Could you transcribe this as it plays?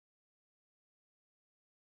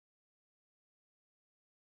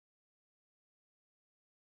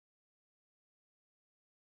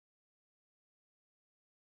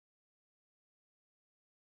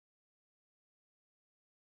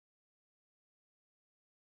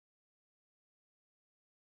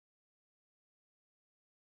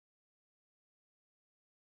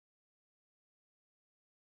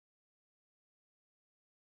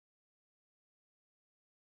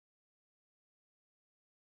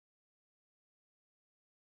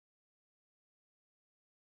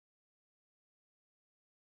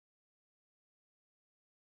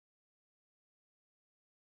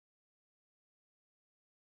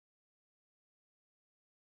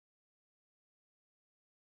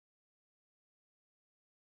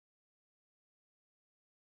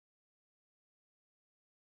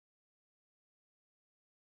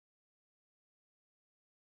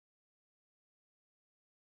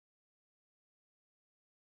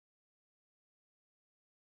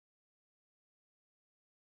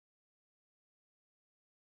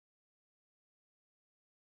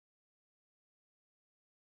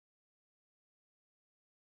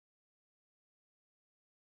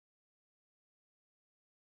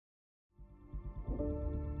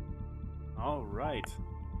All right,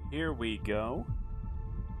 here we go.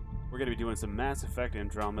 We're going to be doing some Mass Effect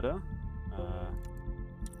Andromeda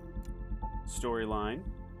storyline.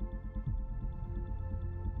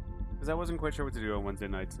 Because I wasn't quite sure what to do on Wednesday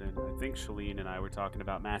nights, and I think Shalene and I were talking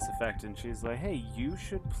about Mass Effect, and she's like, hey, you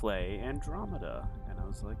should play Andromeda. And I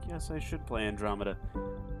was like, yes, I should play Andromeda.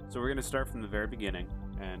 So we're going to start from the very beginning,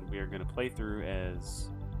 and we are going to play through as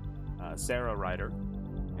Sarah Ryder,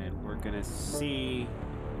 and we're going to see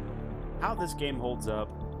how this game holds up,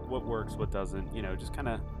 what works, what doesn't, you know, just kind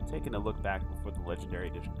of taking a look back before the Legendary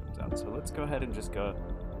Edition comes out. So let's go ahead and just go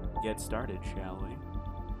get started, shall we?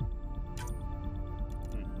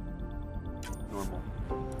 Normal.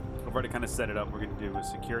 I've already kind of set it up. We're going to do a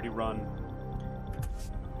security run.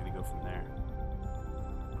 We're going to go from there.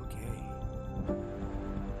 Okay.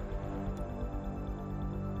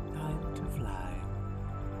 Time to fly.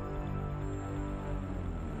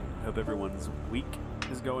 Hope everyone's week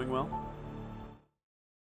is going well.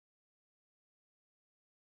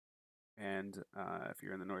 And if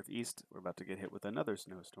you're in the Northeast, we're about to get hit with another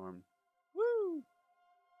snowstorm. Woo!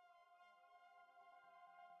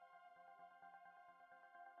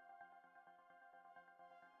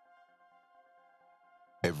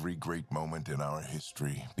 Every great moment in our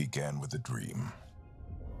history began with a dream.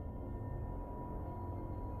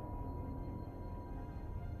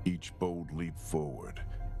 Each bold leap forward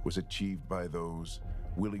was achieved by those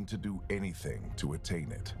willing to do anything to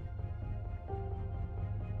attain it.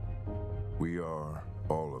 We are,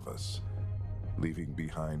 all of us, leaving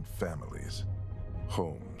behind families,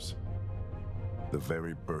 homes, the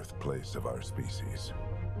very birthplace of our species.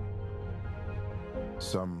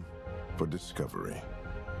 Some for discovery,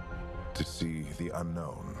 to see the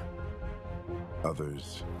unknown.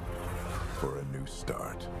 Others for a new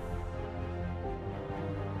start.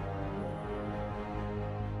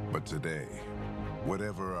 But today,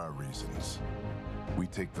 whatever our reasons, we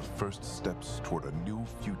take the first steps toward a new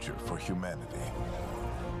future for humanity.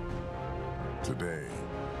 Today,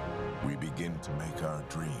 we begin to make our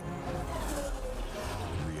dream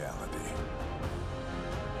reality.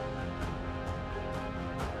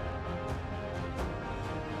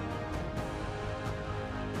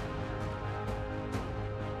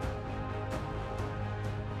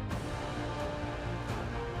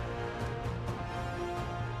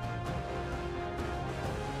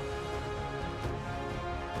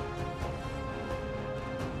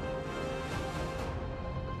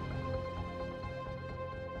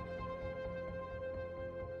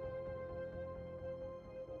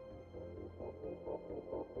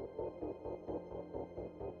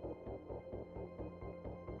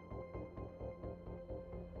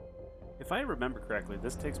 If I remember correctly,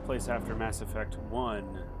 this takes place after Mass Effect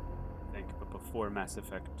 1, I think, but before Mass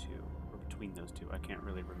Effect 2, or between those two. I can't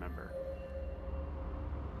really remember.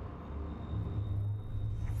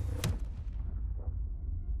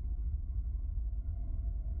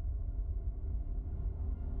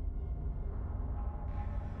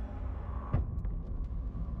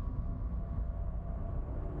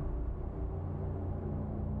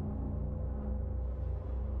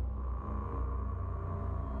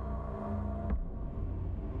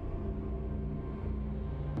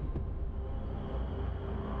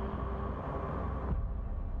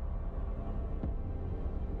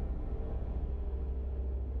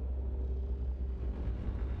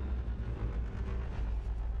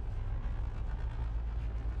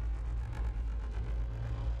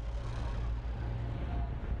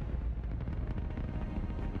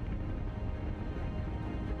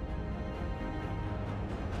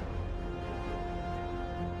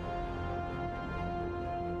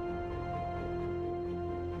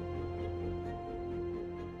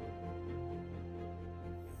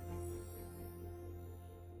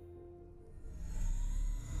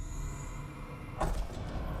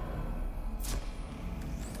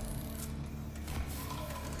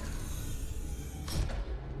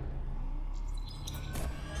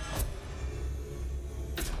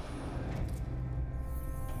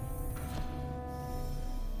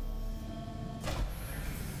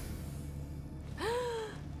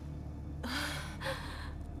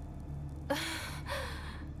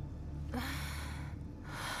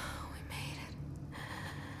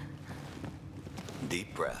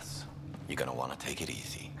 Deep breaths. You're gonna want to take it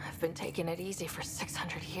easy. I've been taking it easy for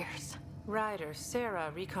 600 years. Ryder,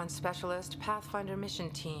 Sarah, Recon Specialist, Pathfinder Mission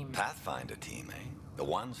Team. Pathfinder team, eh? The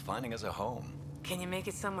ones finding us a home. Can you make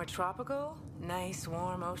it somewhere tropical? Nice,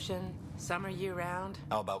 warm ocean, summer year-round?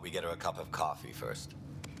 How about we get her a cup of coffee first?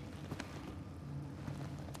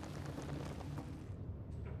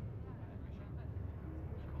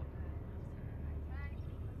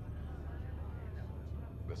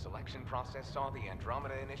 The selection process saw the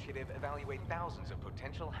Andromeda Initiative evaluate thousands of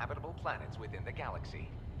potential habitable planets within the galaxy.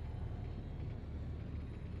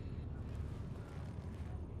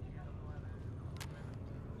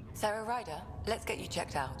 Sarah Ryder, let's get you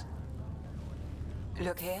checked out.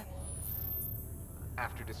 Look here.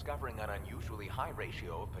 After discovering an unusually high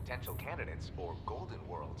ratio of potential candidates, or golden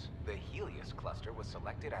worlds, the Helios cluster was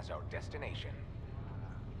selected as our destination.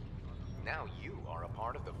 Now you are a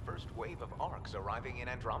part of the first wave of ARCs arriving in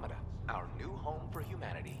Andromeda, our new home for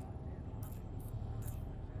humanity.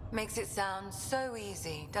 Makes it sound so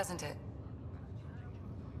easy, doesn't it?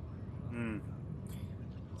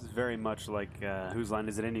 This is very much like Whose Line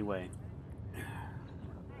Is It Anyway?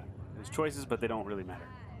 There's choices, but they don't really matter.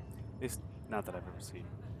 At least, not that I've ever seen.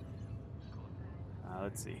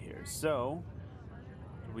 Let's see here. So,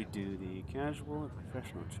 do we do the casual or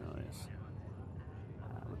professional choice?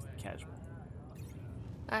 What's the casual?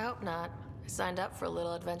 I hope not. I signed up for a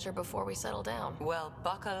little adventure before we settle down. Well,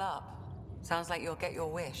 buckle up. Sounds like you'll get your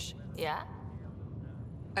wish. Yeah?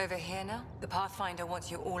 Over here now, the Pathfinder wants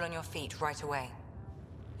you all on your feet right away.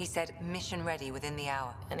 He said mission ready within the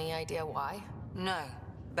hour. Any idea why? No,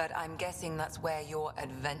 but I'm guessing that's where your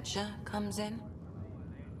adventure comes in.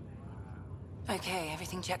 Okay,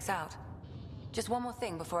 everything checks out. Just one more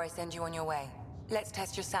thing before I send you on your way. Let's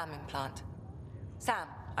test your SAM implant. Sam,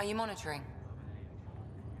 are you monitoring?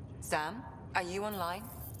 Sam, are you online?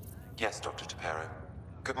 Yes, Dr. Tapero.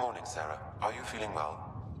 Good morning, Sarah. Are you feeling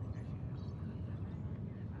well?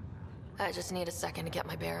 I just need a second to get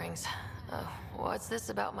my bearings. What's this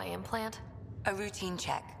about my implant? A routine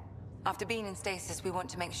check. After being in stasis, we want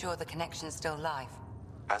to make sure the connection's still live.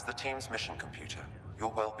 As the team's mission computer,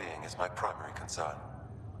 your well-being is my primary concern.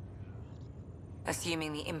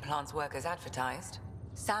 Assuming the implants work as advertised,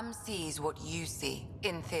 Sam sees what you see,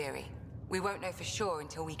 in theory. We won't know for sure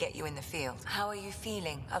until we get you in the field. How are you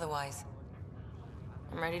feeling, otherwise?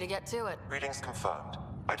 I'm ready to get to it. Readings confirmed.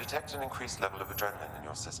 I detect an increased level of adrenaline in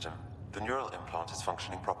your system. The neural implant is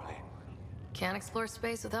functioning properly. Can't explore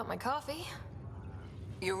space without my coffee.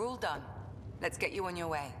 You're all done. Let's get you on your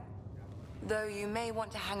way. Though you may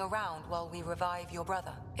want to hang around while we revive your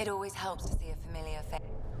brother. It always helps to see a familiar face.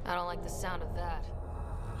 I don't like the sound of that.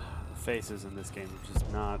 The faces in this game are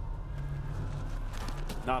just not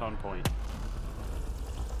on point.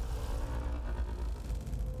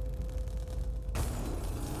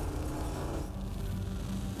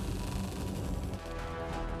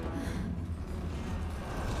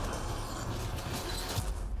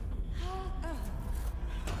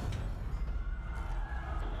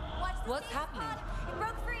 What's happening? It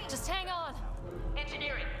broke free. Just hang on.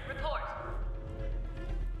 Engineering, report.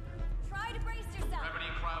 Try to brace yourself. Gravity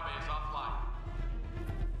and cryobay is offline.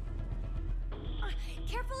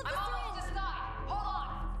 Careful of the I'm almost syringe. inside. Hold on.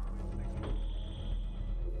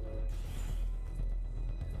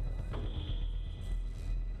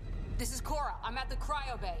 This is Cora. I'm at the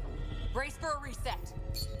cryo bay. Brace for a reset.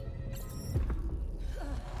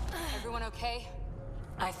 Everyone okay?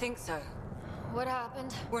 I think so. What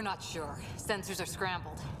happened? We're not sure. Sensors are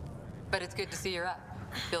scrambled. But it's good to see you're up.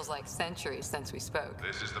 Feels like centuries since we spoke.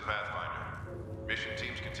 This is the Pathfinder. Mission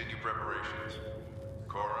teams continue preparations.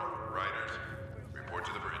 Cora, Riders, report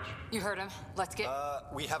to the bridge. You heard him. Let's get...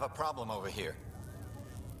 We have a problem over here.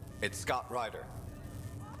 It's Scott Ryder.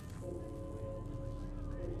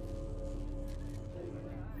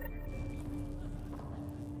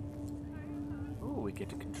 Ooh, we get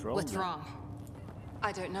to control What's now. wrong?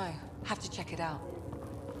 I don't know. Have to check it out.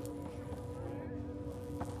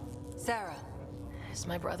 Sarah, Is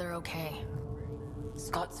my brother okay?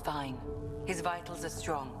 Scott's fine. His vitals are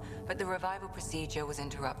strong, but the revival procedure was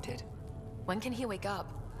interrupted. When can he wake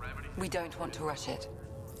up? We don't want to rush it.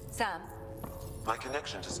 Sam, My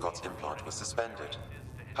connection to Scott's implant was suspended.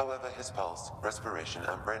 However, his pulse, respiration,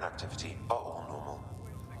 and brain activity are all normal.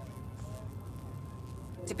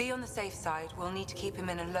 to be on the safe side, we'll need to keep him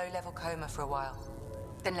in a low-level coma for a while.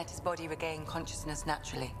 Then let his body regain consciousness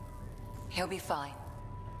naturally. He'll be fine.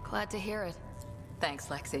 Glad to hear it. Thanks,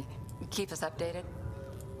 Lexi. Keep us updated.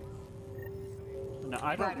 Now,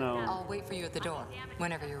 I don't know I'll wait for you at the door,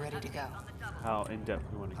 whenever you're ready to go. how in-depth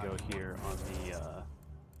we want to go here on the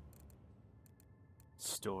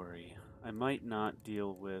story. I might not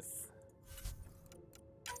deal with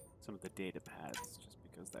some of the data pads, just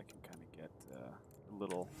because that can kind of get a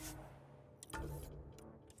little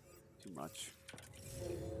too much.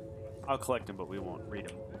 I'll collect them, but we won't read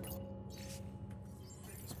them.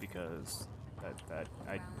 Just because that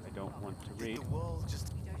I don't want to read. The world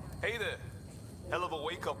just... Hey there. Hell of a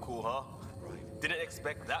wake-up call, huh? Didn't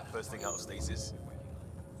expect that first thing out of stasis.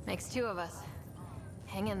 Makes two of us.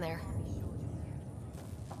 Hang in there.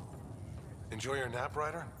 Enjoy your nap,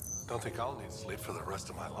 Ryder? Don't think I'll need sleep for the rest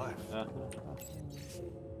of my life.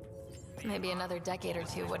 Maybe another decade or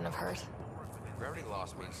two wouldn't have hurt. Gravity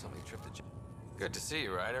loss means somebody tripped the... Good to see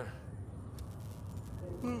you, Ryder.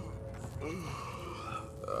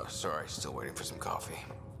 Sorry, still waiting for some coffee.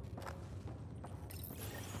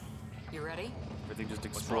 You ready? Everything just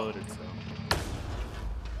exploded, so...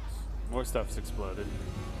 More stuff's exploded.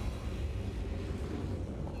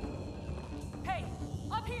 Hey,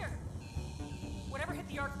 up here! Whatever hit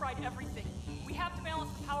the arc fried everything. We have to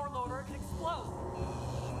balance the power load or it could explode.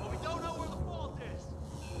 But we don't know where the fault is.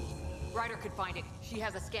 Ryder could find it. She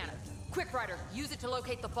has a scanner. Quick, Ryder, use it to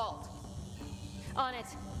locate the fault. On it.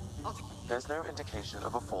 There's no indication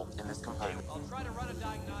of a fault in this component. I'll try to run a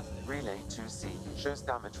diagnostic. Relay 2C shows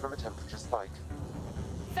damage from a temperature spike.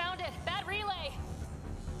 Found it! Bad relay!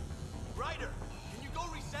 Ryder, can you go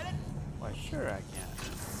reset it? Why, sure I can.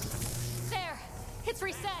 There! It's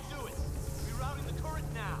reset! Do it! Rerouting the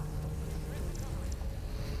current now.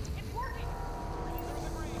 It's working!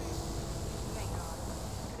 Thank God.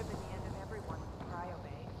 Could have been the end of everyone with the cryo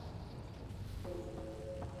bay.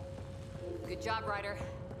 Good job, Ryder.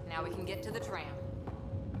 Now we can get to the tram.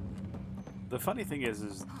 The funny thing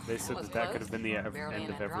is they said that could have been the end of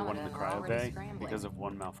everyone in the cryo bay because of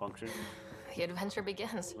one malfunction. The adventure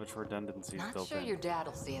begins. Which redundancy is Not built sure in. your dad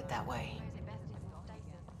will see it that way.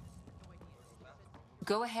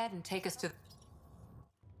 Go ahead and take us to...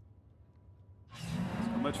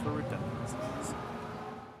 So much for redundancies.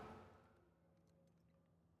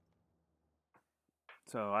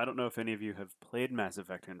 So, I don't know if any of you have played Mass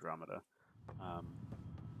Effect Andromeda.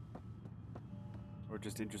 Or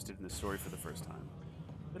just interested in the story for the first time.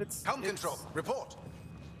 But it's... Helm control, report!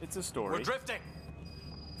 It's a story. We're drifting!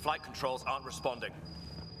 Flight controls aren't responding.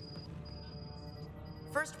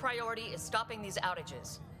 First priority is stopping these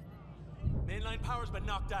outages. Mainline power's been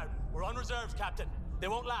knocked out. We're on reserves, Captain. They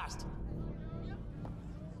won't last.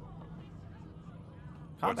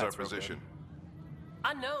 What's our position?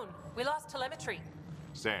 Unknown. We lost telemetry.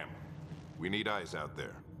 Sam, we need eyes out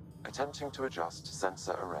there. Attempting to adjust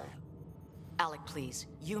sensor array. Alec, please.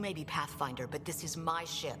 You may be Pathfinder, but this is my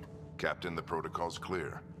ship. Captain, the protocol's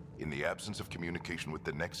clear. In the absence of communication with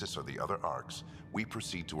the Nexus or the other arcs, we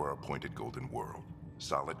proceed to our appointed Golden World.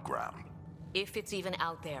 Solid ground. If it's even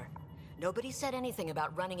out there. Nobody said anything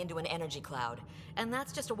about running into an energy cloud, and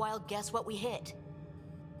that's just a wild guess what we hit.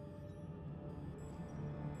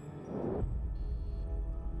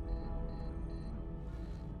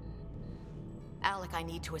 Alec, I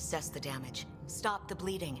need to assess the damage. Stop the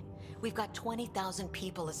bleeding. We've got 20,000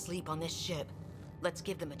 people asleep on this ship. Let's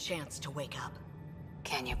give them a chance to wake up.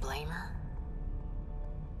 Can you blame her?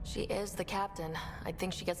 She is the captain. I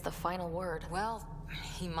think she gets the final word. Well,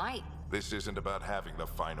 he might. This isn't about having the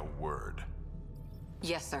final word.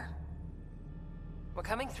 Yes, sir. We're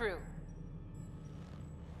coming through.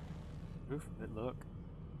 Oof, good look.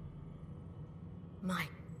 My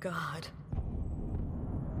God.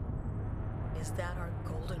 Is that our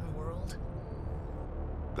Golden World?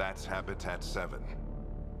 That's Habitat 7.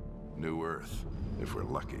 New Earth, if we're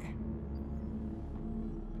lucky.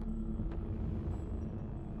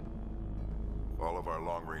 All of our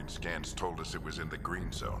long-range scans told us it was in the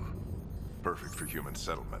green zone. Perfect for human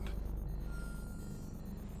settlement.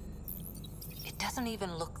 It doesn't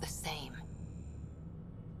even look the same.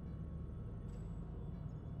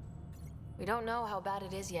 We don't know how bad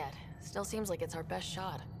it is yet. Still seems like it's our best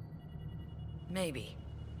shot. Maybe.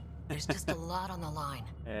 There's just a lot on the line.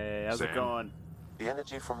 Hey, how's it going? The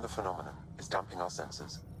energy from the phenomenon is damping our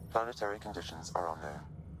senses. Planetary conditions are unknown.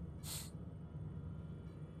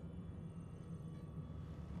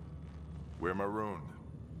 We're marooned.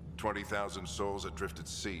 20,000 souls adrift at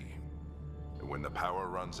sea. And when the power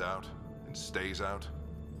runs out, and stays out,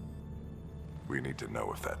 we need to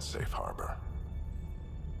know if that's safe harbor.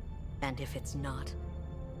 And if it's not?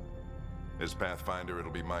 As Pathfinder,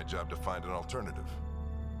 it'll be my job to find an alternative.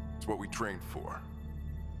 It's what we trained for.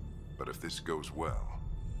 But if this goes well,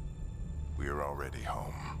 we are already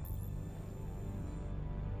home.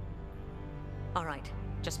 All right,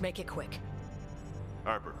 just make it quick.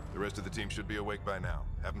 Harper, the rest of the team should be awake by now.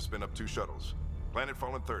 Have them spin up 2 shuttles. Planet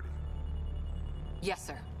Fallen 30. Yes,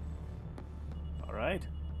 sir. All right.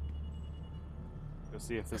 Go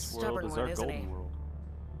see if this world is our golden world.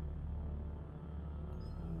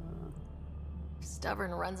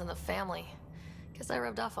 Stubborn runs in the family. Guess I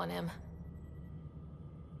rubbed off on him.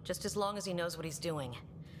 Just as long as he knows what he's doing.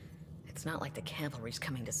 It's not like the cavalry's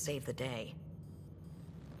coming to save the day.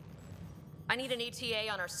 I need an ETA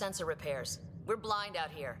on our sensor repairs. We're blind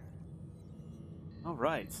out here. All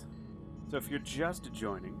right. So if you're just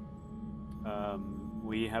joining,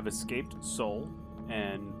 we have escaped Sol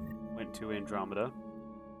and went to Andromeda.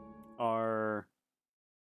 Our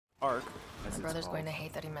arc, as My brother's going to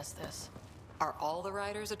hate that he missed this. Are all the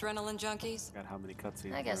riders adrenaline junkies? Got how many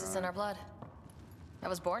cutscenes? I guess it's in our blood. I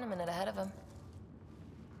was born a minute ahead of him.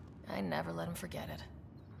 I never let him forget it.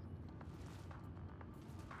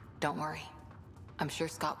 Don't worry. I'm sure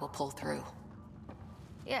Scott will pull through.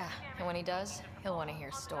 Yeah, and when he does, he'll want to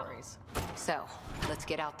hear stories. So, let's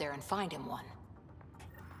get out there and find him one.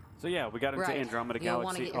 So yeah, we got into Right. Andromeda You'll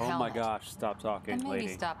wanna Galaxy. get your Oh my helmet. gosh, stop talking, And maybe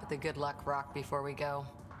lady. stop at the Good Luck Rock before we go.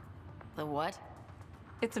 The what?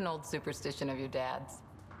 It's an old superstition of your dad's.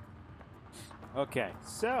 Okay,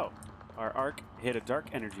 so our arc hit a dark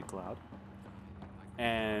energy cloud,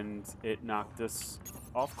 and it knocked us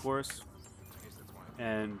off course.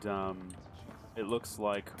 And it looks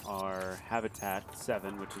like our Habitat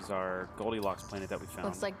 7, which is our Goldilocks planet that we found,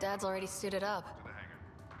 Looks like Dad's already suited up.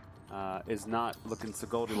 is not looking so Hang in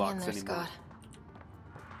Goldilocks there, anymore. Scott.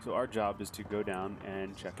 So our job is to go down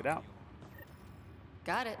and check it out.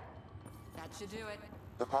 Got it. That should do it.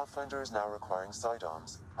 The Pathfinder is now requiring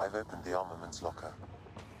sidearms. I've opened the armaments locker.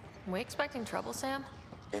 We expecting trouble, Sam?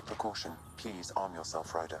 A precaution. Please arm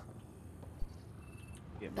yourself, Ryder.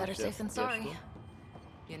 Get Better my safe than sorry. pistol.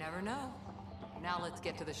 You never know. Now let's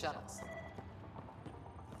get to the shuttles.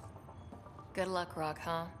 Good luck, Rock,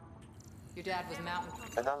 huh? Your dad was mountain.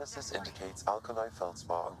 Analysis indicates alkali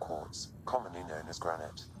feldspar and quartz, commonly known as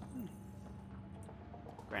granite.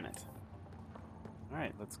 Granite. All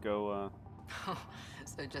right, let's go.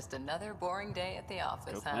 So just another boring day at the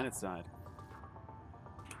office, Go huh? planet side.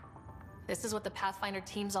 This is what the Pathfinder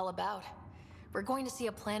team's all about. We're going to see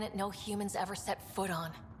a planet no humans ever set foot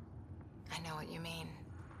on. I know what you mean.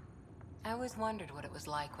 I always wondered what it was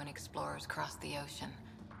like when explorers crossed the ocean.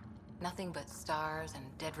 Nothing but stars and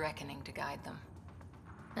dead reckoning to guide them.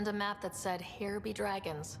 And a map that said, "Here be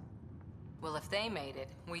dragons." Well, if they made it,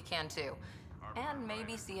 we can too. And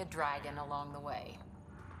maybe see a dragon along the way.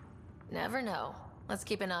 Never know. Let's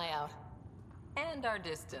keep an eye out. And our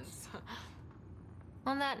distance.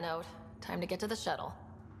 On that note, time to get to the shuttle.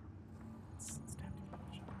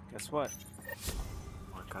 Guess what?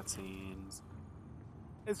 More cutscenes.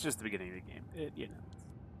 It's just the beginning of the game. You know.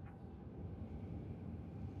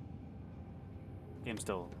 Game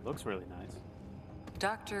still looks really nice.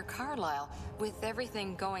 Dr. Carlyle, with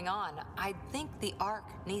everything going on, I think the Ark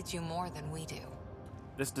needs you more than we do.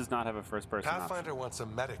 This does not have a first-person option. Pathfinder wants a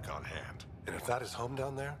medic on hand. And if that is home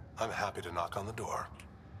down there, I'm happy to knock on the door.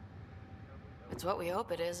 It's what we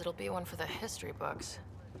hope it is. It'll be one for the history books.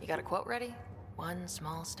 You got a quote ready? One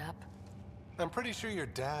small step. I'm pretty sure your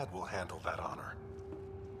dad will handle that honor.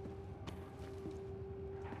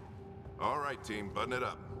 All right, team, button it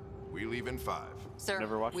up. We leave in 5. Sir,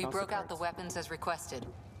 Never watched we House of broke out the Cards. weapons as requested.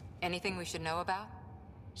 Anything we should know about?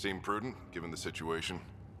 Seem prudent, given the situation.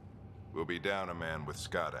 We'll be down a man with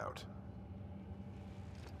Scott out.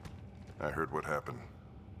 I heard what happened.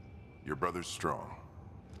 Your brother's strong.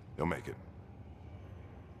 He'll make it.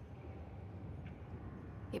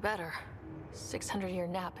 He better. 600-year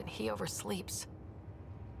nap and he oversleeps.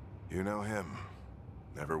 You know him.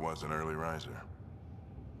 Never was an early riser.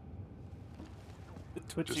 The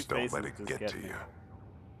twitchy Just don't faces let it just get get to me. you.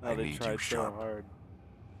 Oh, I they need tried you so sharp. hard.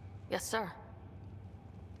 Yes, sir.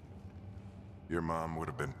 Your mom would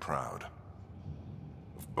have been proud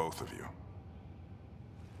of both of you.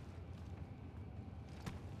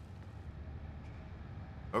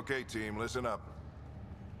 Okay, team, listen up.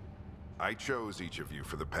 I chose each of you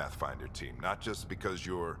for the Pathfinder team, not just because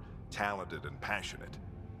you're talented and passionate,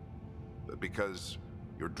 but because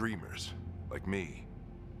you're dreamers, like me.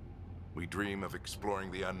 We dream of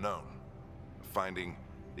exploring the unknown, of finding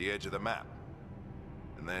the edge of the map,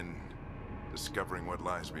 and then discovering what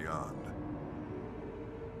lies beyond.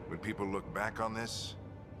 When people look back on this,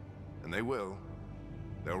 and they will,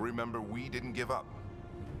 they'll remember we didn't give up,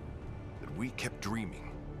 that we kept dreaming,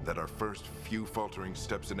 that our first few faltering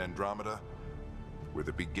steps in Andromeda were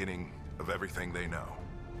the beginning of everything they know.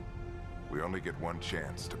 We only get one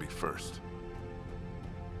chance to be first.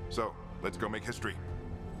 So, let's go make history.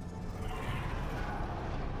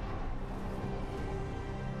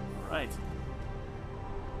 Right.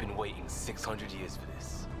 Been waiting 600 years for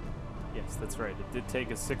this. Yes, that's right. It did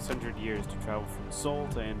take us 600 years to travel from Sol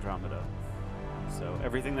to Andromeda. So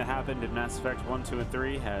everything that happened in Mass Effect 1, 2, and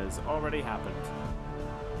 3 has already happened.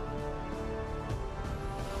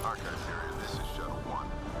 Archive area, this is Shuttle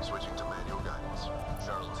 1. Switching to manual guidance.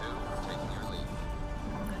 Shuttle 2, taking your lead.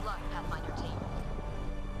 Good luck, Pathfinder team.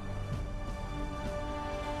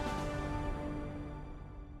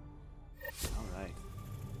 All right.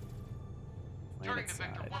 Turning to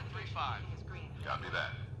Vector 135. Copy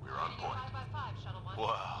that. We're on point.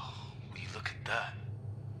 Wow. Will you look at that?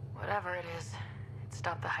 Whatever it is, it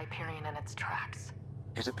stopped the Hyperion in its tracks.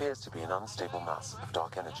 It appears to be an unstable mass of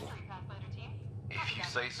dark energy. If you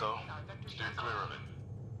say so. Steer clear of it.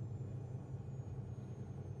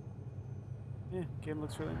 Yeah, game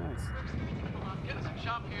looks really nice. Getting some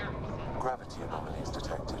chop here. Gravity anomalies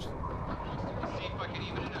detected. Let's see if I can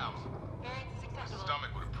even it out. My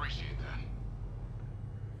stomach would appreciate that.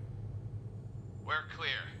 We're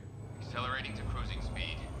clear. Accelerating to cruising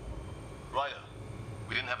speed. Ryder,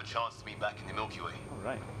 we didn't have a chance to meet back in the Milky Way. All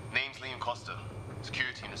right. Name's Liam Costa,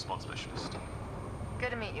 Security and Response Specialist.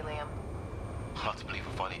 Good to meet you, Liam. Hard to believe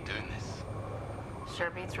we're finally doing this. Sure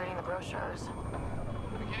beats reading the brochures.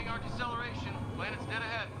 Beginning our deceleration. Planet's dead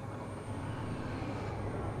ahead.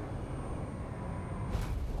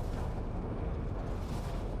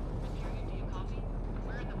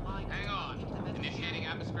 Hang on. Initiating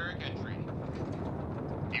atmospheric entry.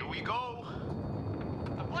 Here we go.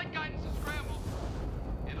 The flight guidance is scrambled.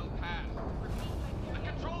 It'll pass. The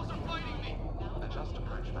controls are fighting me. Adjust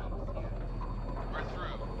approach valve. We're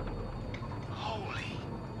through. Holy.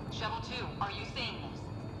 Shuttle 2, are you seeing this?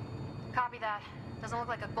 Copy that. Doesn't look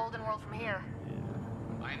like a golden world from here.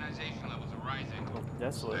 Ionization levels are rising.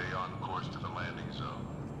 Desolate. Stay on course to the landing zone.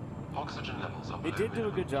 Oxygen levels are They did do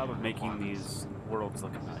a good job of making these worlds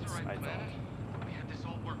look nice, I thought. We had this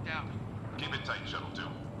all worked out. Keep it tight, Shuttle 2.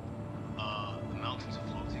 The mountains are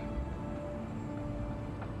floating.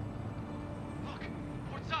 Look,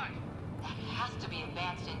 port side. That has to be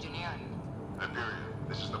advanced engineering. Hyperion,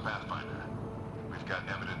 this is the Pathfinder. We've got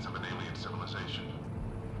evidence of an alien civilization.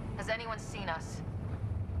 Has anyone seen us?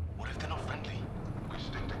 What if they're not friendly? We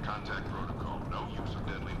stick to contact protocol. No use of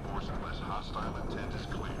deadly force unless hostile intent is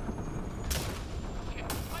clear.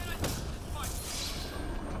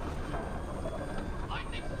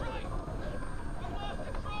 Lightning strike! We lost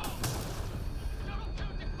control! Shuttle 2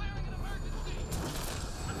 declaring an emergency!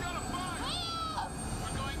 We've got a fire!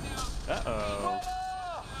 We're going down! Uh-oh.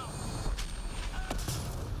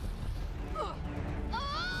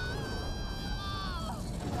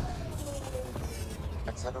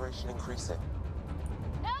 Acceleration increasing.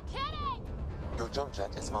 No kidding! Your jump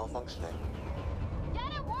jet is malfunctioning.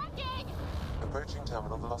 Get it working! Approaching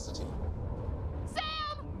terminal velocity.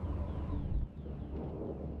 Sam!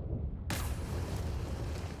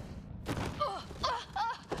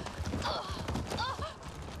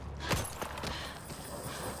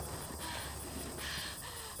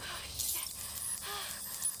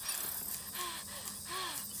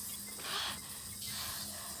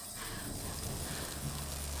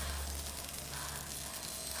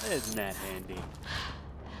 Isn't that handy?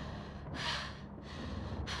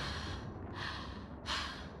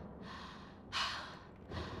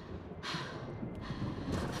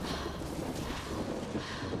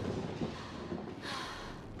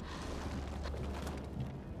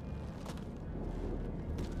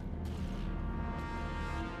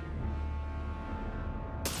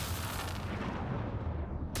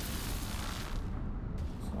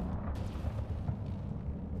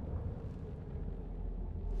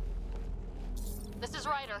 This is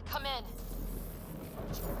Ryder. Come in.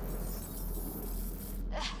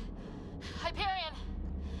 Hyperion!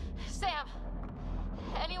 Sam!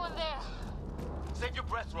 Anyone there? Save your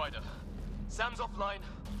breath, Ryder. Sam's offline.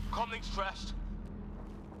 Comlink's trashed.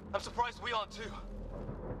 I'm surprised we aren't too.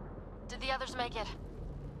 Did the others make it?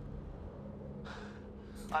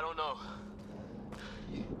 I don't know.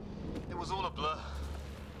 It was all a blur.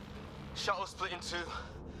 Shuttle split in two.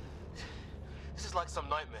 This is like some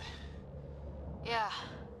nightmare. Yeah.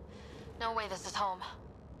 No way this is home.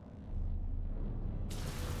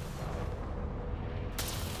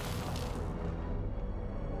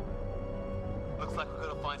 Looks like we're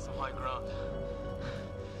gonna find some high ground.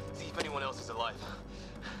 See if anyone else is alive.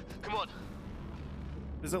 Come on.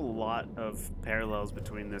 There's a lot of parallels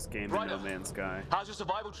between this game and No Man's Sky. How's your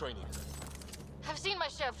survival training? I've seen my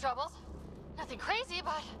share of troubles. Nothing crazy,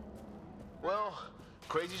 but... Well,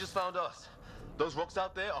 crazy just found us. Those rocks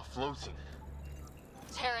out there are floating.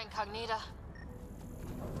 Terra Incognita.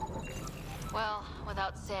 Well,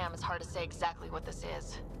 without Sam, it's hard to say exactly what this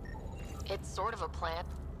is. It's sort of a plant.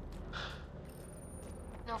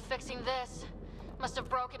 No fixing this. Must have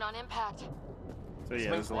broken on impact. So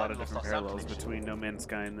yeah, there's a lot of different parallels between No Man's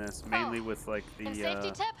Sky and this, mainly with like the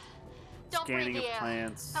safety tip? Don't scanning breathe the of air.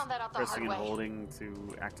 plants, Found that out the pressing hard and way. holding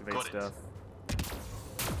to activate Got it. stuff.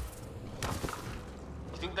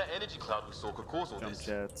 You think that energy cloud we saw could cause all Jump this?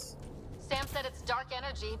 jets. Sam said it's dark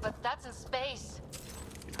energy, but that's in space.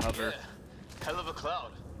 You can hover. Yeah, hell of a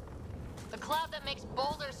cloud. The cloud that makes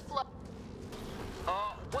boulders float.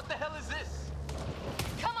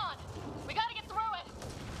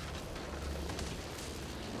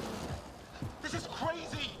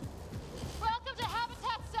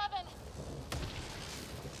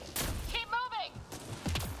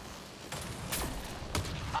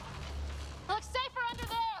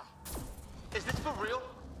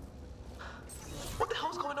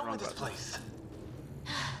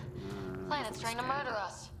 trying to murder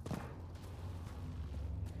us.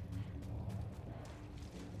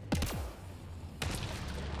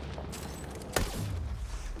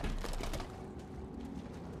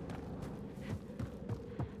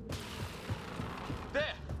 There!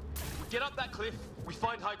 We get up that cliff, we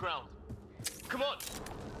find high ground. Come on!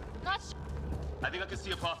 Not I think I can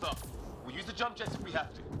see a path up. We'll use the jump jets if we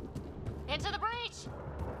have to. into the breach!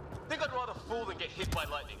 Think I'd rather fall than get hit by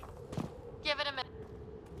lightning. Give it a minute.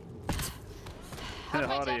 How did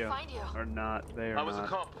my dad find you? Or not, they are I was not. a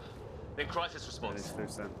cop. Then crisis response. Finish their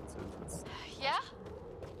sentences. It's Yeah?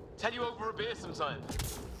 Tell you over a beer sometime.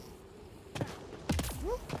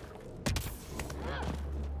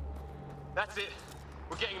 That's it.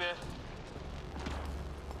 We're getting there.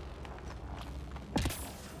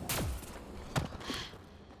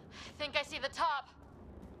 Think I see the top.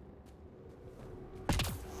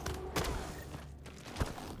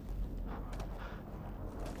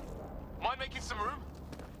 Mind making some room?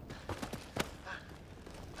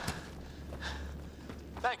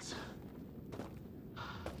 Thanks.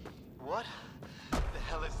 What the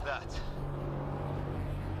hell is that?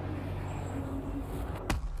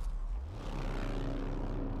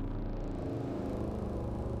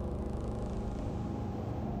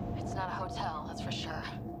 It's not a hotel, that's for sure.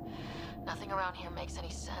 Nothing around here makes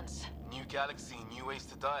any sense. New galaxy, new ways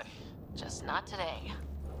to die. Just not today.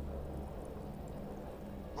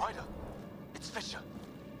 Ryder, it's Fisher.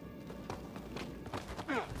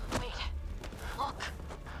 Wait, look.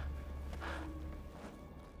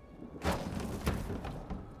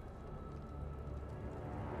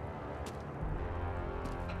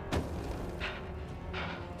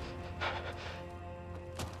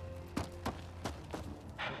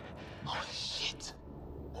 Holy shit.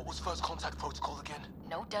 What was first contact protocol again?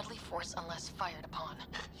 No deadly force unless fired upon.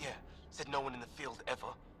 Yeah, said no one in the field ever.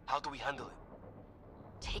 How do we handle it?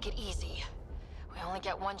 Take it easy. We only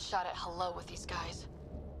get one shot at hello with these guys.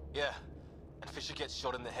 Yeah, and Fisher gets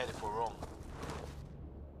shot in the head if we're wrong.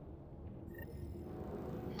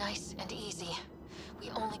 Nice and easy. We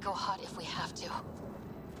only go hot if we have to.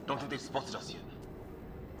 Don't think they've spotted us yet.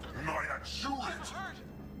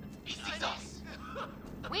 He sees us.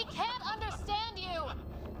 We can't understand you!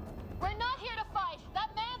 We're not here to fight! That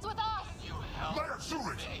man's with us! You help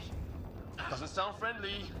me. Doesn't sound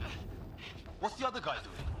friendly. What's the other guy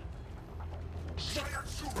doing?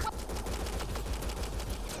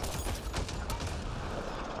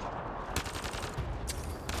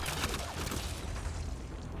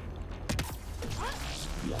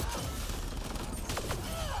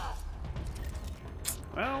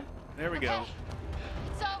 Well, there we go.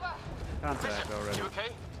 It's over! Contact already. You okay?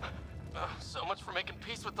 So much for making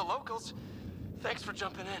peace with the locals. Thanks for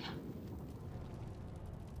jumping in.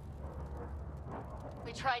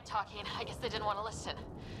 We tried talking. I guess they didn't want to listen.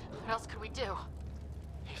 What else could we do?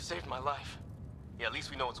 You saved my life. Yeah, at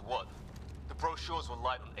least we know it's what. The brochures were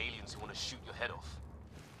light on aliens who want to shoot your head off.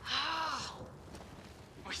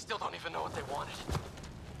 We still don't even know what they wanted.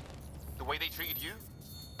 The way they treated you?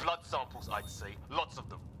 Blood samples, I'd say. Lots of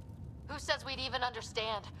them. Who says we'd even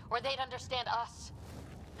understand? Or they'd understand us?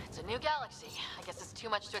 It's a new galaxy. I guess it's too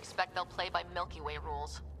much to expect they'll play by Milky Way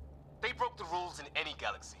rules. They broke the rules in any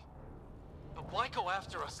galaxy. But why go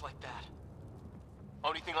after us like that?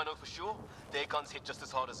 Only thing I know for sure, their guns hit just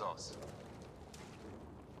as hard as ours.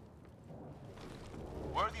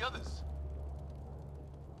 Where are the others?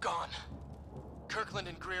 Gone. Kirkland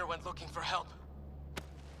and Greer went looking for help.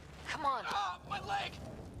 Come on. Ah, my leg!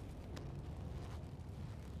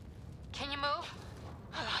 Can you move?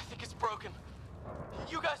 I think it's broken.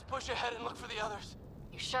 You guys push ahead and look for the others.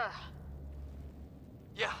 You sure?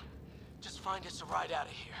 Yeah. Just find us a ride out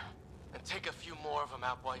of here. And take a few more of them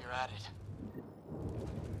out while you're at it.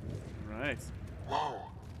 Right. Whoa.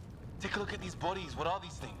 Take a look at these bodies. What are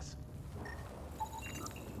these things?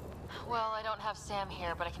 Well, I don't have Sam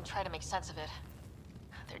here, but I can try to make sense of it.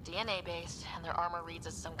 They're DNA-based, and their armor reads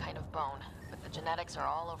as some kind of bone. But the genetics are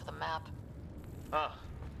all over the map. Ah.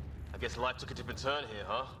 I guess life took a different turn here,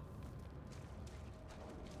 huh?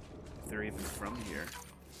 They're even from here.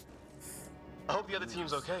 I hope the other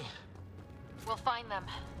team's okay. We'll find them,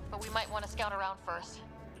 but we might want to scout around first.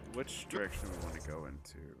 Which direction do we want to go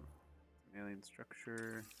into? Alien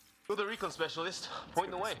structure. You're the recon specialist.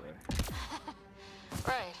 Point the way.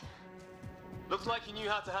 Right. Looks like you knew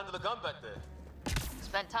how to handle a gun back there.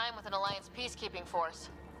 Spent time with an Alliance peacekeeping force.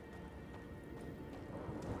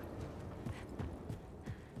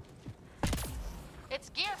 It's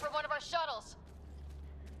gear from one of our shuttles.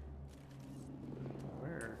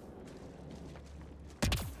 Where?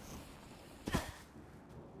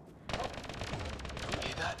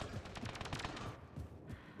 Hear that?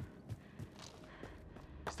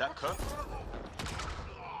 that Kirk?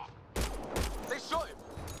 They shot him!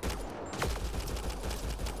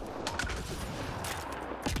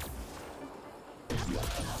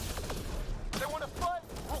 They want to fight?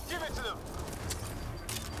 We'll give it to them!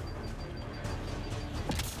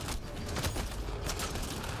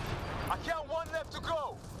 I count one left to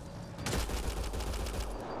go!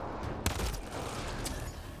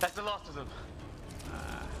 That's the last of them.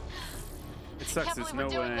 It sucks, there's no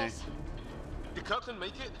way. Did Kirkland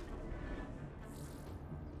make it?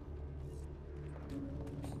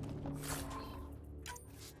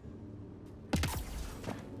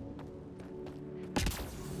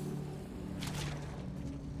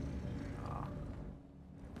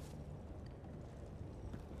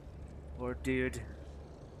 Poor dude.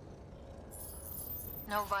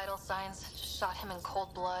 No vital signs. Just shot him in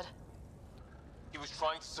cold blood. He was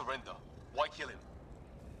trying to surrender. Why kill him?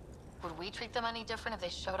 Would we treat them any different if they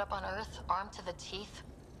showed up on Earth, armed to the teeth?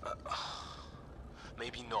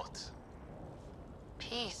 Maybe not.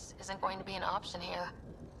 Peace isn't going to be an option here.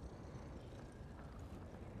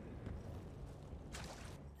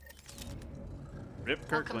 Rip We'll come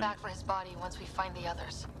Kirkland. back for his body once we find the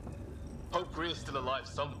others. Hope Greer's still alive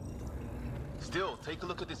somewhere. Still, take a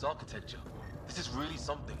look at this architecture. This is really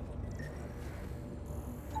something.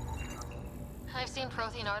 I've seen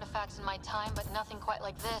Prothean artifacts in my time, but nothing quite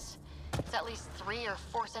like this. It's at least 3 or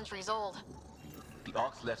 4 centuries old. The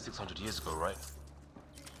Ark's left 600 years ago, right?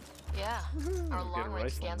 Yeah, our Get a long-range rifle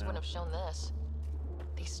scans now. wouldn't have shown this.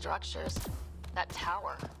 These structures, that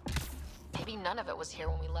tower. Maybe none of it was here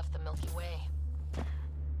when we left the Milky Way.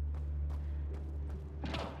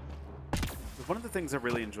 One of the things I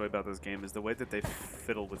really enjoy about this game is the way that they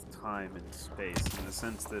fiddle with time and space, in the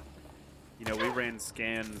sense that, you know, we ran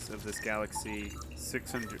scans of this galaxy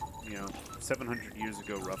 700 years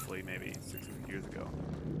ago, roughly, maybe 600 years ago,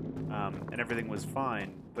 and everything was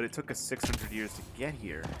fine, but it took us 600 years to get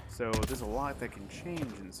here, so there's a lot that can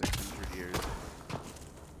change in 600 years,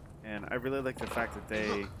 and I really like the fact that they...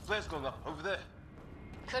 Hey, look, flare's going up, over there.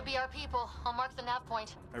 Could be our people. I'll mark the nav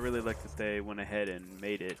point. I really like that they went ahead and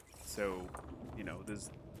made it so, you know, there's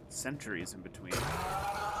centuries in between.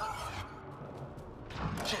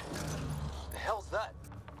 Shit! The hell's that?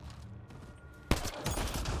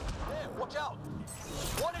 There, watch out!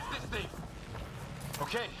 What is this thing?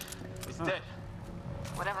 Okay, it's dead.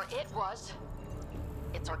 Whatever it was,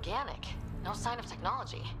 it's organic. No sign of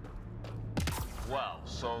technology. Wow,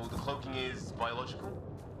 so the cloaking is biological?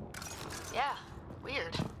 Yeah,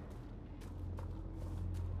 weird.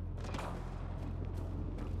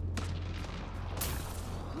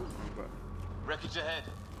 Wreckage ahead.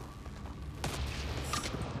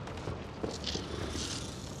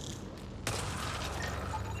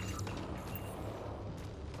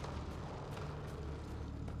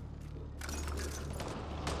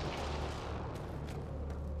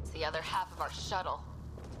 It's the other half of our shuttle.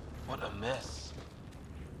 What a mess.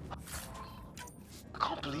 I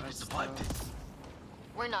can't believe you survived this.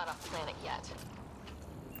 We're not off planet yet.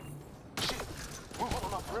 Shit! Move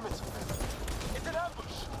on our perimeter. It's an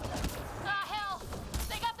ambush! Ah, hell!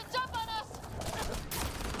 They got the jump on us!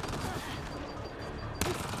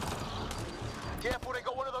 Careful, they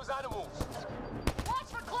got one of those animals. Watch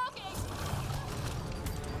for cloaking!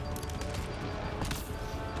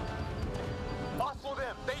 I saw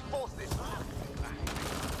them. They forced it.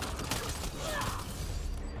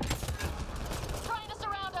 Trying to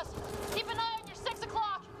surround us. Keep an eye on your 6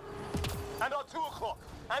 o'clock. And our 2 o'clock.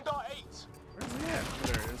 And our 8. Where's he at? Oh,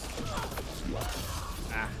 there it is.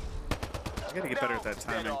 Ah. I gotta get better at that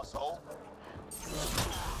timing.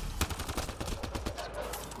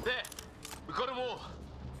 There! We got them all!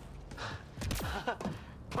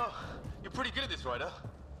 Oh, you're pretty good at this, right, huh?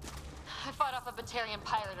 I fought off a Batarian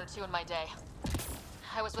pirate or 2 in my day.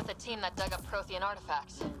 I was with a team that dug up Prothean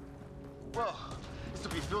artifacts. Well, this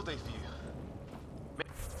will be a field day for you.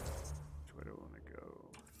 Where do I want to go?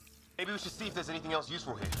 Maybe we should see if there's anything else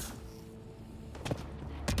useful here.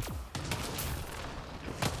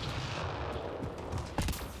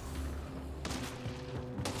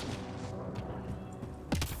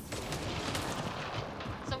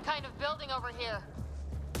 Some kind of building over here.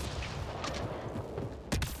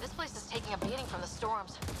 This place is taking a beating from the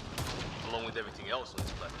storms. Along with everything else on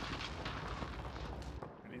this planet.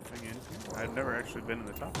 Anything in here? I've never actually been in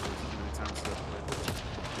the top floor so many times.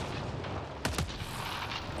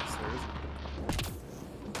 Yes, there isn't.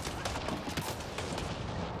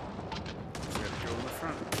 Just gotta go in the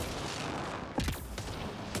front.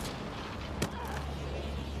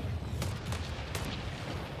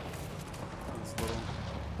 This little...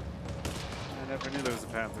 I never knew there was a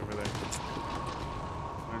path over there.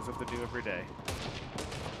 Learn something new every day.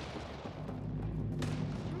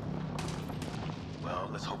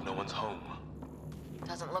 let's hope no one's home.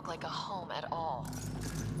 Doesn't look like a home at all.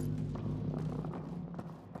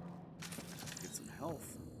 Get some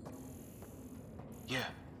health. Yeah,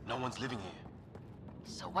 no one's living here.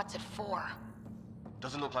 So what's it for?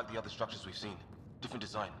 Doesn't look like the other structures we've seen. Different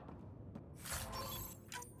design.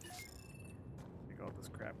 Take all this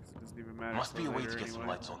crap because it doesn't even matter. Must be a way to later get some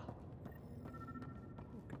anyway. lights on.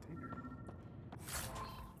 Container.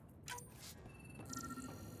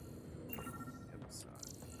 The other side.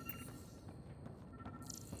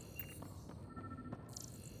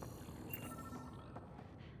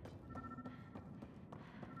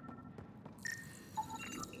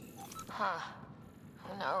 Huh.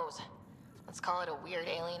 Who knows? Let's call it a weird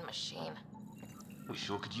alien machine. We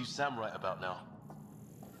sure could use Sam right about now.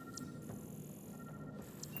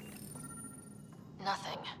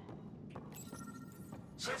 Nothing.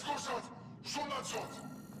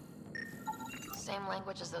 Same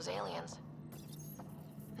language as those aliens.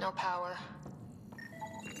 No power.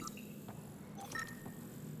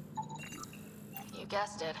 You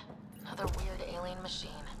guessed it. Another weird alien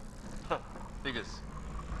machine. Huh. Figures.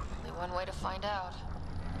 Only one way to find out.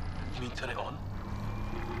 You mean turn it on?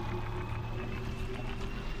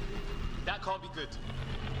 That can't be good.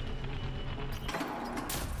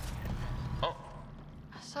 Oh.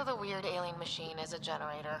 So the weird alien machine is a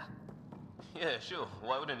generator. Yeah, sure.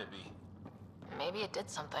 Why wouldn't it be? Maybe it did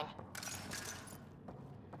something.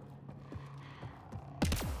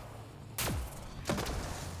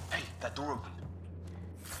 Hey, that door opened.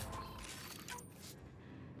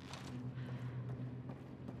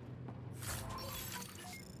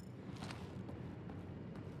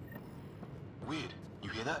 Weird. You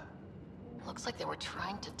hear that? Looks like they were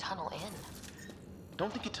trying to tunnel in.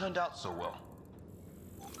 Don't think it turned out so well.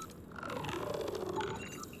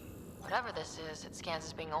 Whatever this is, it scans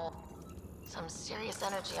as being old. Some serious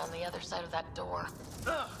energy on the other side of that door.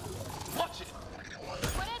 Watch it!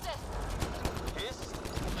 What is it? Hiss?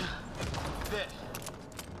 There.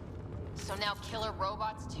 So now killer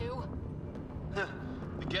robots too?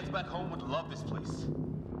 The Gets Back Home would love this place.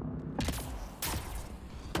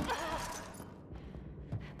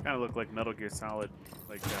 Kind of look like Metal Gear Solid,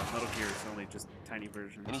 like Metal Gear is only just tiny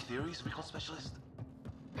version. Any theories, recon specialist?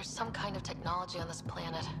 There's some kind of technology on this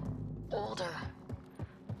planet. Older.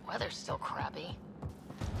 Weather's still crappy.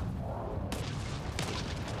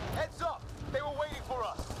 Heads up! They were waiting for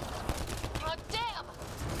us! Oh, damn!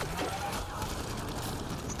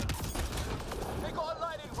 They got a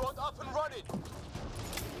lightning rod up and running!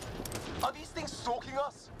 Are these things stalking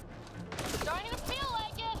us? Starting to feel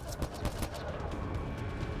like it!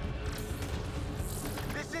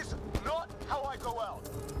 This is not how I go out!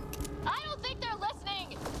 I don't think they're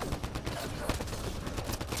listening!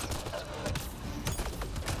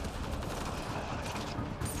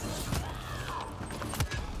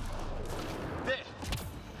 There!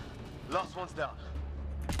 Last one's down.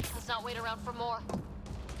 Let's not wait around for more.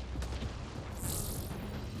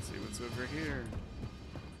 Let's see what's over here.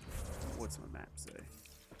 What's my map say?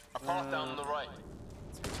 A path down on the right.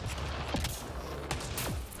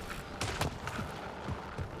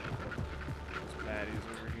 There's baddies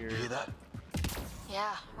over here. You hear that?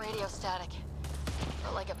 Yeah, radio static.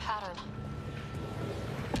 But like a pattern.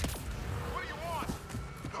 What do you want?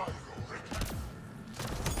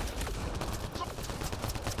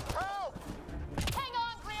 Help! Hang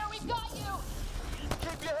on, Greer, we've got you!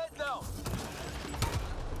 Keep your head down!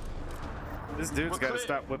 This dude's got to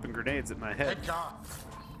stop whipping grenades at my head. Thank God.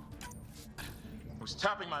 I was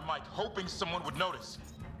tapping my mic, hoping someone would notice.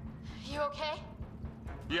 You okay?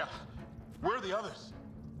 Yeah. Where are the others?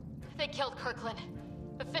 They killed Kirkland.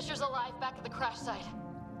 The Fisher's alive back at the crash site.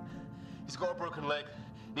 He's got a broken leg.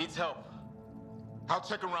 Needs help. I'll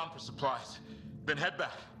check around for supplies, then head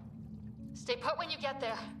back. Stay put when you get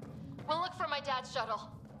there. We'll look for my dad's shuttle.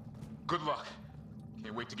 Good luck.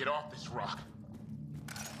 Can't wait to get off this rock.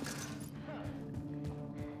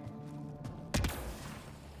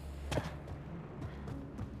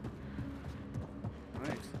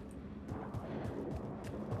 Right.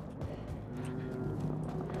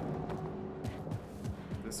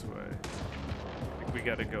 This way. I think we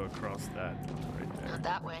got to go across that right there. Not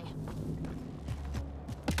that way.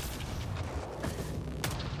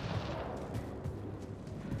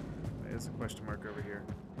 There's a question mark over here.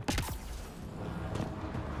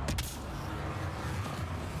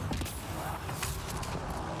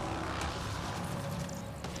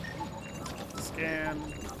 Scan.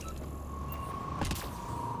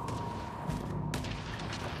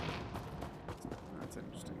 That's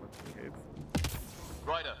interesting looking cave.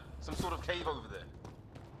 Ryder, some sort of cave over there.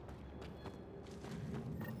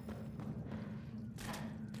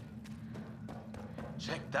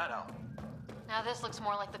 Check that out. Now this looks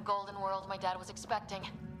more like the golden world my dad was expecting.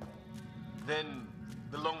 Then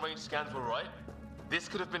the long-range scans were right? This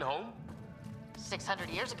could have been home? 600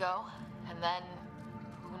 years ago, and then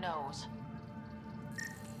who knows?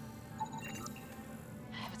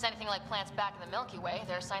 If it's anything like plants back in the Milky Way,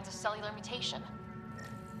 there are signs of cellular mutation.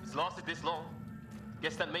 It's lasted this long.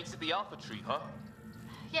 Guess that makes it the Alpha tree, huh?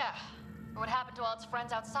 Yeah, but what happened to all its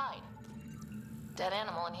friends outside? Dead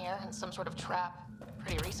animal in here, and some sort of trap.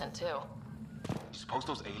 Pretty recent, too. You suppose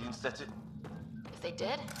those aliens set it? If they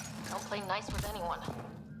did, don't play nice with anyone.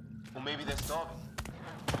 Or maybe they're starving.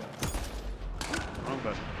 Wrong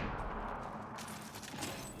button.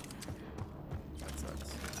 That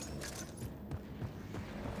sucks.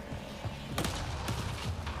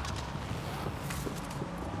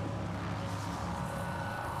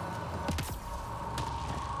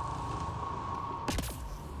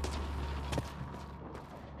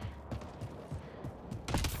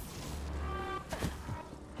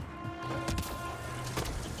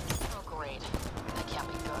 Oh, great. That can't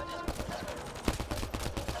be good.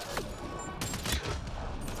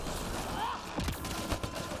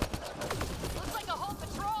 Looks like a whole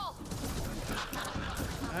patrol!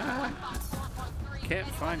 Can't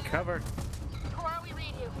find cover. Cora, we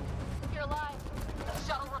read you. You're alive.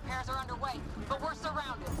 Shuttle repairs are underway, but we're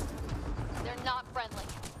surrounded. They're not friendly.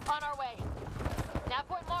 On our way. Nav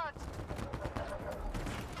point marked.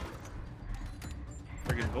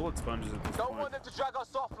 Friggin' bullet sponges at this Don't point. want them to drag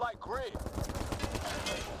us off like grid.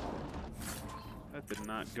 That did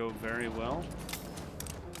not go very well.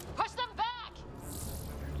 Push them back!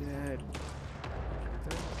 They're dead. They're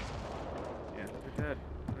dead. Yeah, they're dead.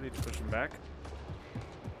 I need to push them back.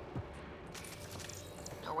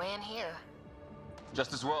 No way in here.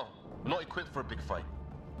 Just as well. We're not equipped for a big fight.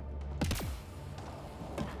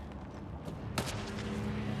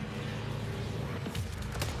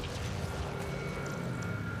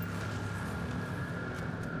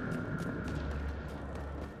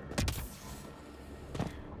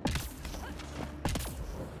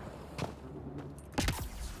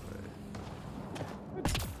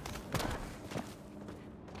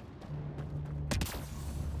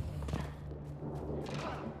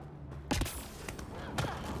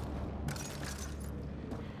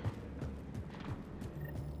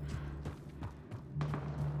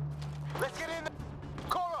 Let's get in there.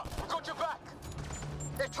 Cora, we got your back.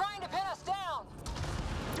 They're trying to pin us down.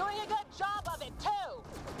 Doing a good job of it, too.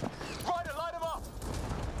 Ryder, light them up.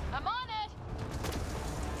 I'm on it!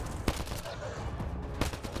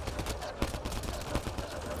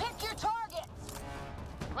 Pick your targets.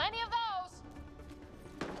 Plenty of those!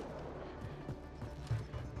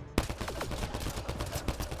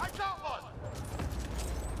 I got one.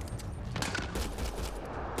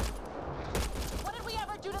 What did we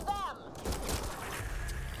ever do to them?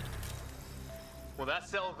 Well, that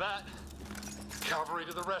settled that. Cavalry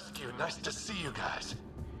to the rescue. Nice to see you guys.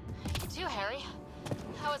 You too, Harry.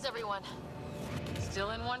 How is everyone?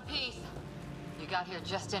 Still in one piece. You got here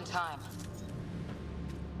just in time.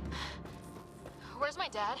 Where's my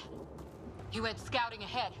dad? He went scouting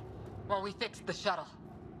ahead while we fixed the shuttle.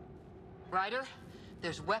 Ryder,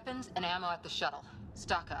 there's weapons and ammo at the shuttle.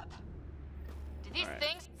 Stock up. Do these All right.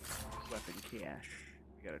 things... Weapon cache.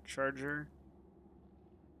 We got a charger,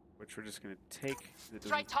 which we're just gonna take.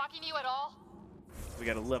 Try talking to you at all? We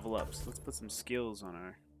gotta level up, so let's put some skills on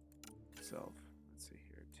our self. Let's see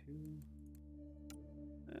here, 2.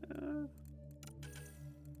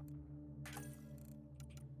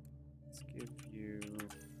 Let's give you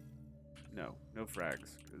no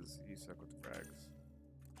frags because you suck with the frags.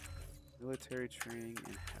 Military training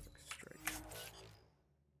and havoc strike.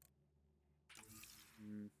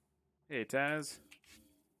 Hey Taz,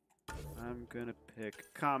 I'm gonna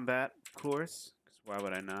pick combat, of course, because why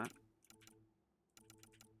would I not?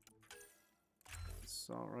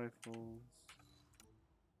 Assault rifles.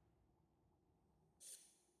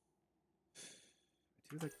 I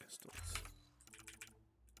do like pistols.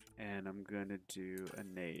 And I'm gonna do a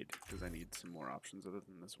nade because I need some more options other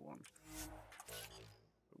than this one.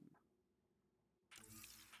 Boom.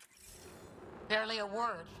 Barely a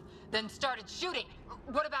word, then started shooting.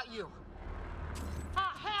 What about you?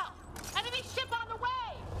 Ah, hell! Enemy ship on the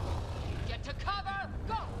way! Get to cover!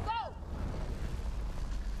 Go, go!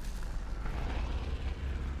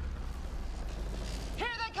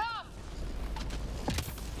 Here they come!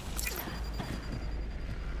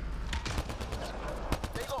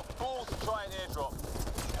 They got balls to try an airdrop.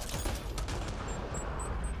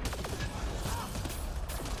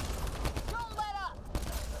 Don't let up!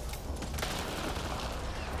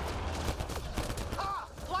 Ah!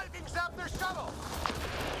 Lightning's out their shuttle!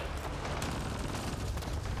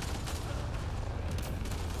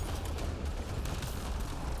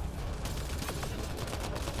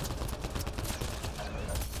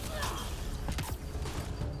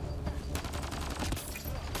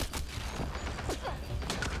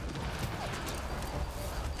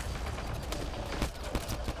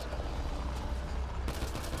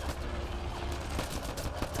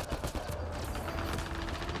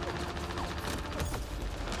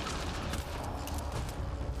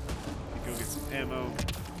 ammo.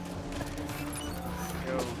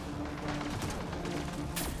 Go.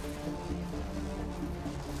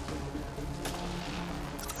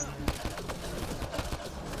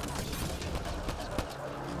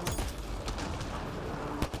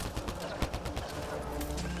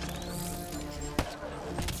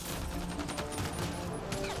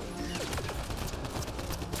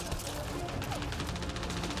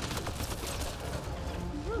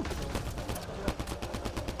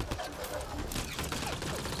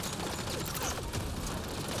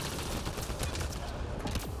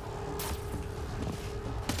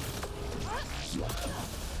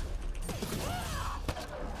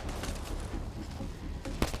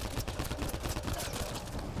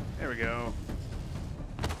 There we go.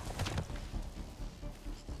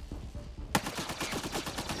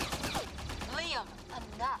 Liam,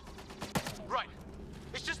 enough. Right.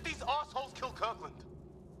 It's just these assholes kill Kirkland.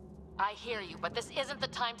 I hear you, but this isn't the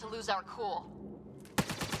time to lose our cool.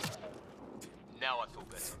 Now I feel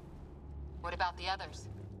better. What about the others?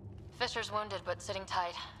 Fisher's wounded, but sitting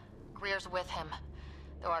tight. Greer's with him,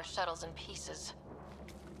 though our shuttle's in pieces.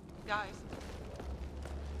 Guys.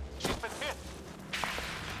 She's been hit.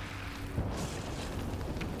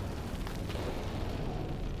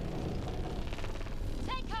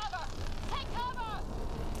 Take cover! Take cover!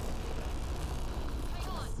 Hang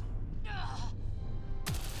on. Ugh.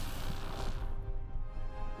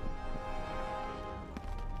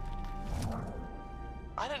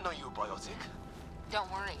 I didn't know you were biotic.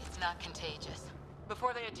 Don't worry, it's not contagious.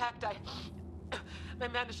 Before they attacked, I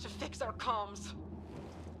managed to fix our comms.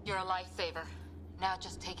 You're a lifesaver. Now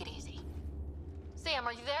just take it easy. Sam,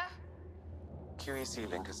 are you there? QEC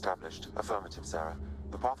link established. Affirmative, Sarah.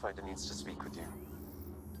 The Pathfinder needs to speak with you.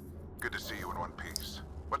 Good to see you in one piece.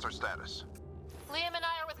 What's our status? Liam and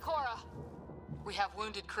I are with Cora. We have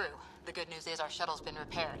wounded crew. The good news is our shuttle's been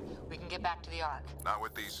repaired. We can get back to the Ark. Not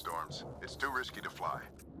with these storms. It's too risky to fly.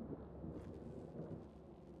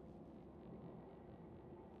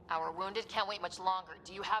 Our wounded can't wait much longer.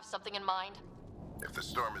 Do you have something in mind? If the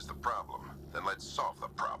storm is the problem, then let's solve the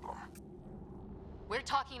problem. We're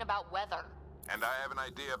talking about weather. And I have an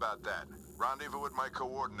idea about that. Rendezvous with my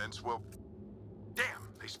coordinates will... Damn,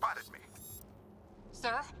 they spotted me.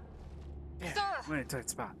 Sir? Yeah, Sir! we're in a tight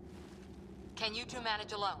spot. Can you two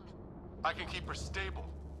manage alone? I can keep her stable.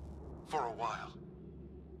 For a while.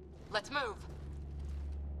 Let's move.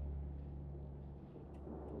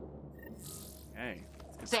 Hey.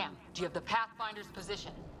 Sam, do you have the Pathfinder's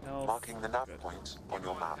position? No. Marking the nav point on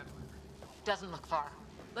your map. Doesn't look far.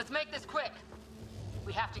 Let's make this quick.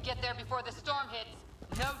 We have to get there before the storm hits.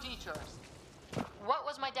 No detours. What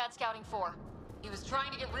was my dad scouting for? He was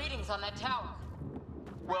trying to get readings on that tower.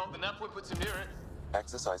 Well, the nav point puts him near it.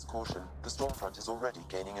 Exercise caution. The storm front is already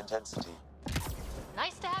gaining intensity.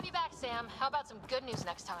 Nice to have you back, Sam. How about some good news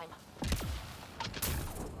next time?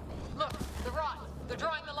 Look, the rod. They're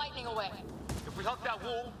drawing the lightning away. If we hug that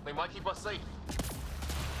wall, they might keep us safe.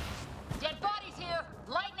 Dead bodies here.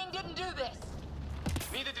 Lightning didn't do this.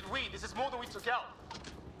 Neither did we. This is more than we took out.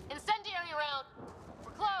 Incendiary round.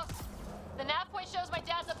 We're close. The nav point shows my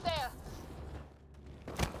dad's up there.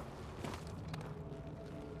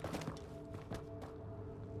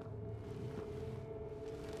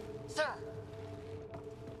 Sir.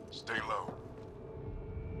 Stay low.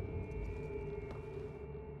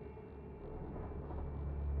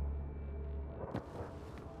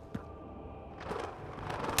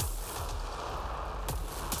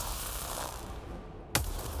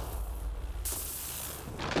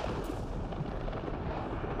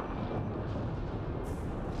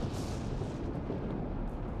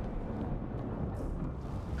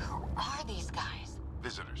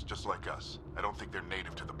 Visitors, just like us. I don't think they're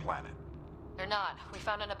native to the planet. They're not. We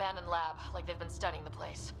found an abandoned lab, like they've been studying the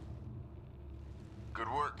place.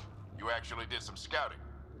 Good work. You actually did some scouting.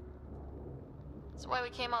 That's why we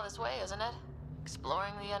came all this way, isn't it?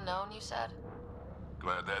 Exploring the unknown, you said?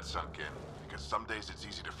 Glad that sunk in, because some days it's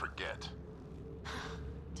easy to forget.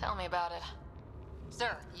 Tell me about it.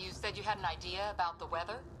 Sir, you said you had an idea about the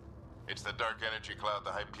weather? It's the dark energy cloud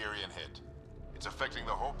the Hyperion hit. It's affecting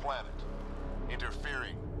the whole planet.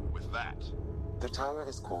 Interfering with that. The tower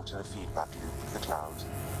is caught in a feedback loop with the cloud.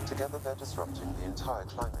 Together they're disrupting the entire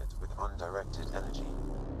climate with undirected energy.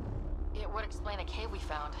 It would explain a cave we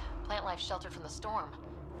found. Plant life sheltered from the storm.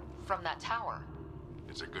 From that tower.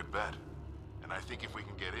 It's a good bet. And I think if we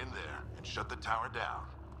can get in there and shut the tower down...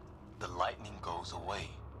 the lightning goes away.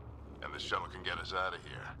 And the shuttle can get us out of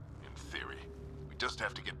here, in theory. We just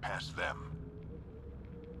have to get past them.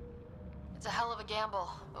 It's a hell of a gamble,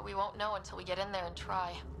 but we won't know until we get in there and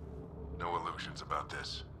try. No illusions about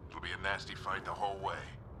this. It'll be a nasty fight the whole way.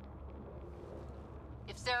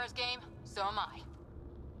 Sarah's game, so am I.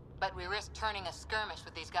 But we risk turning a skirmish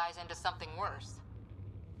with these guys into something worse.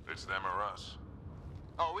 It's them or us.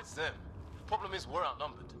 Oh, it's them. Problem is, we're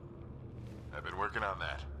outnumbered. I've been working on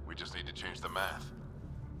that. We just need to change the math.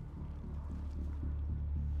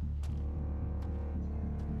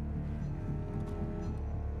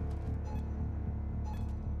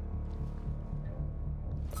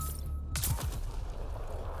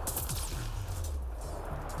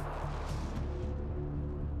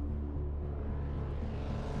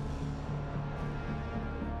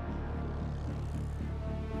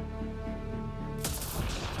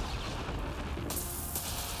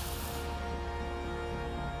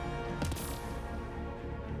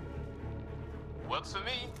 Works for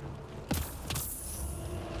me.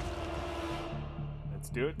 Let's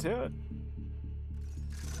do it to it.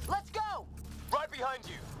 Let's go! Right behind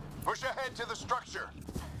you. Push ahead to the structure.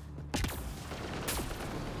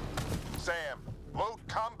 Sam, load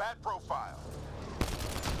combat profile.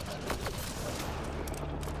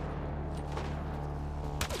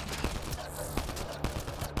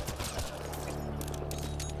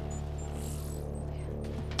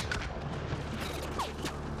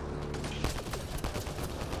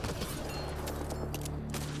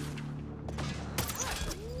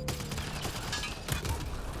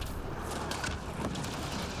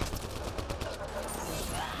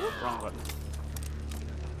 Wrong button.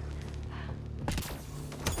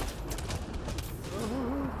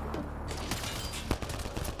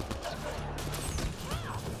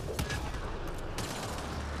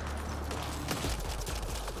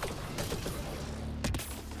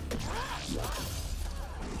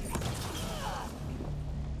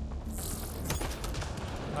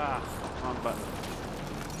 Ah, wrong button.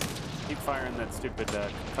 Keep firing that stupid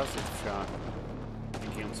concussive shot.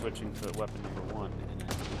 Thinking I'm switching to weapon number 1.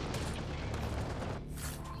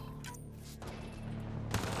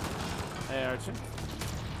 Hey, Archie.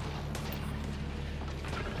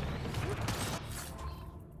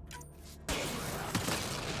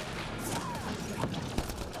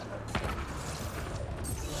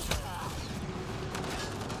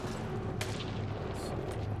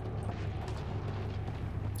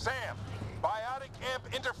 Sam, biotic amp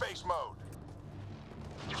interface mode.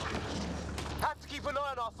 Have to keep an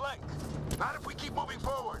eye on our flank. Not if we keep moving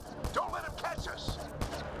forward. Don't let him catch us.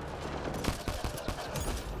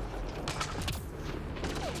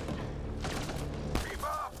 Keep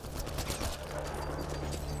up.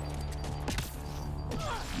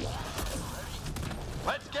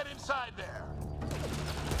 Let's get inside there.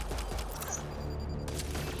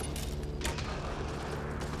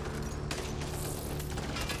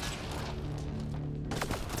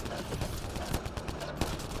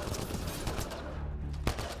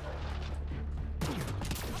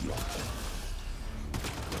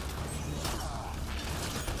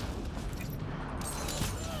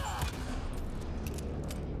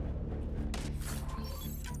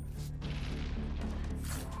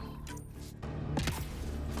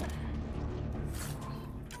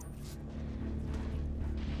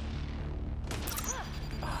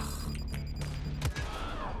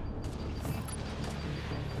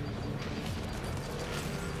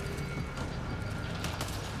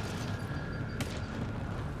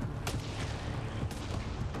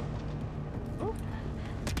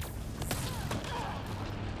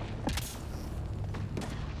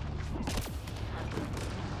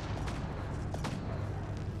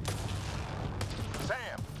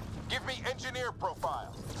 Engineer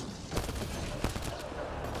profile.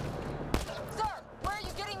 Sir, where are you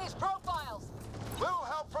getting these profiles? Little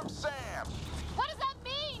help from Sam. What does that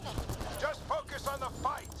mean? Just focus on the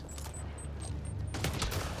fight.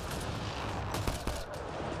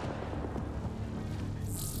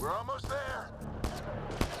 We're almost there.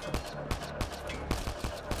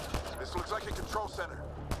 This looks like a control center.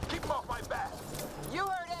 Keep him off my back. You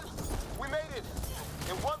heard him. We made it.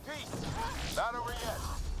 In one piece. Not over yet.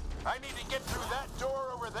 I need to get through that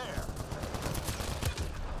door over there.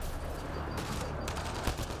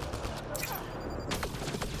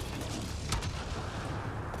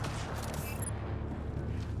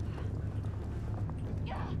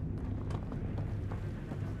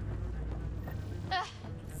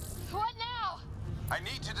 What now? I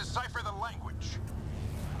need to decipher the language.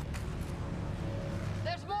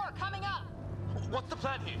 There's more coming up. What's the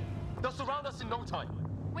plan here? They'll surround us in no time.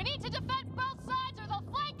 We need to defend both sides or they'll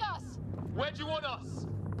flank us. Where do you want us?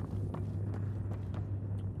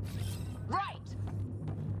 Right.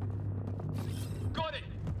 Got it.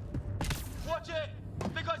 Watch it.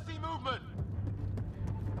 Think I see movement.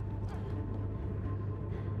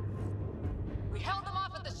 We held them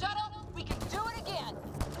off at the shuttle. We can do it again.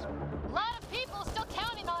 A lot of people still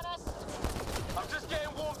counting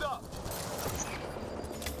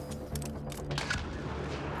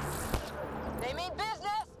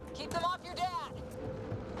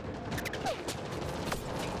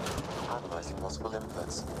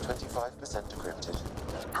inputs, 25% decrypted.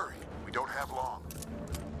 Hurry, we don't have long.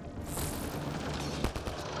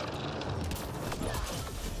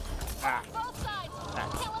 Both sides!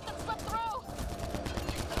 Can't let them slip through!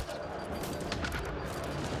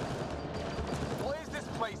 What is this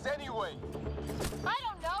place anyway? I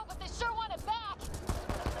don't know, but they sure want it back!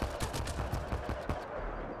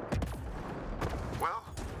 Well?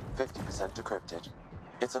 50% decrypted.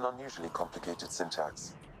 It's an unusually complicated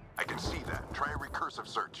syntax. I can see that. Try a recursive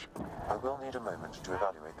search. I will need a moment to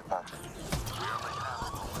evaluate the pattern. We only have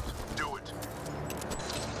a moment. Do it.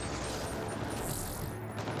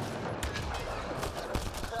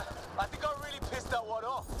 I think I really pissed that one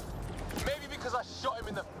off. Maybe because I shot him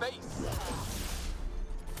in the face.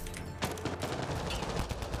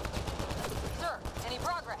 Sir, any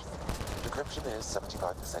progress? Decryption is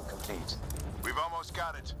 75% complete. We've almost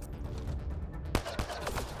got it.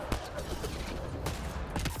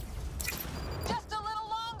 Just a little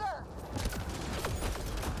longer!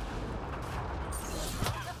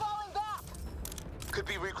 They're falling back! Could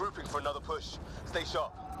be regrouping for another push. Stay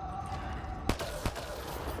sharp.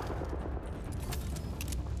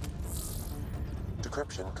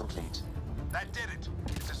 Decryption complete. That did it.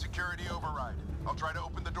 It's a security override. I'll try to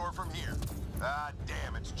open the door from here. Ah,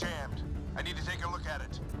 damn, it's jammed. I need to take a look at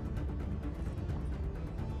it.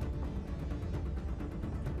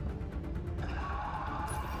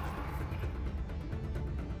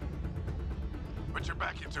 Put your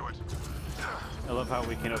back into it. I love how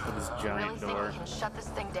we can open this giant Really think door. we can shut this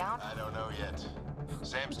thing down? I don't know yet.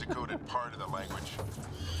 Sam's decoded part of the language.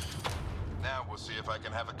 Now we'll see if I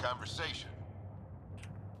can have a conversation.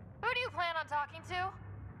 Who do you plan on talking to?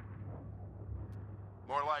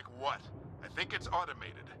 More like what? I think it's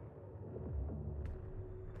automated.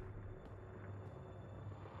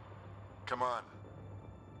 Come on.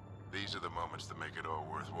 These are the moments that make it all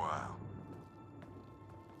worthwhile.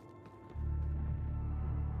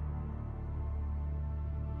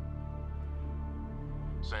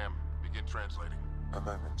 Sam, begin translating. A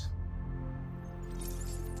moment.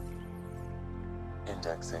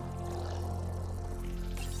 Indexing.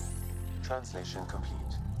 Translation complete.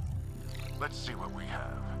 Let's see what we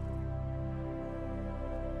have.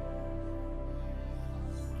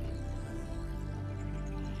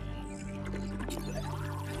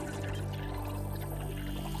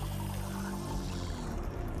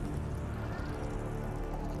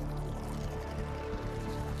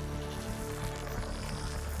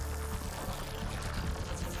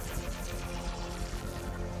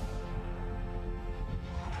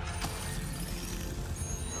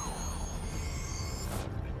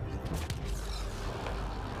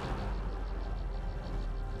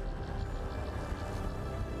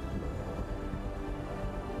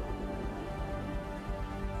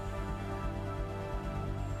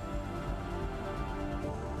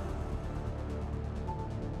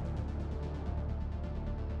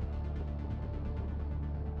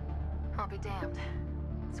 I'll be damned.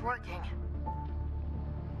 It's working.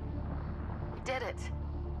 We did it.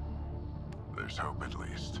 There's hope at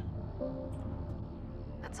least.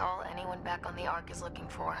 That's all anyone back on the Ark is looking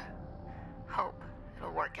for. Hope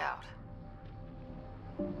it'll work out.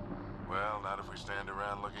 Well, not if we stand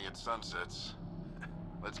around looking at sunsets.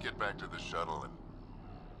 Let's get back to the shuttle and...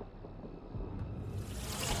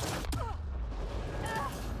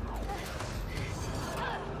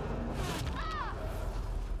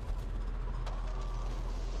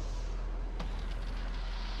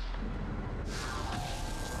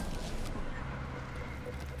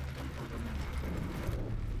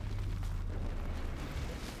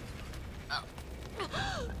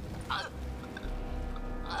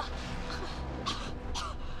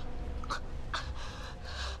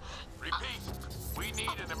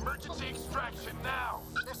 Emergency extraction now!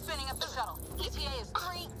 They're spinning up the shuttle. ETA is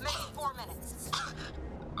 3, maybe 4 minutes.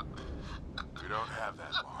 We don't have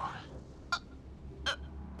that long.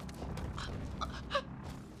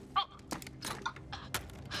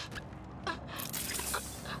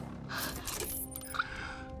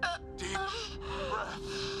 Deep breath.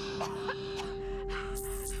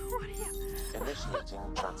 What are you...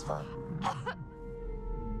 Initiating transfer.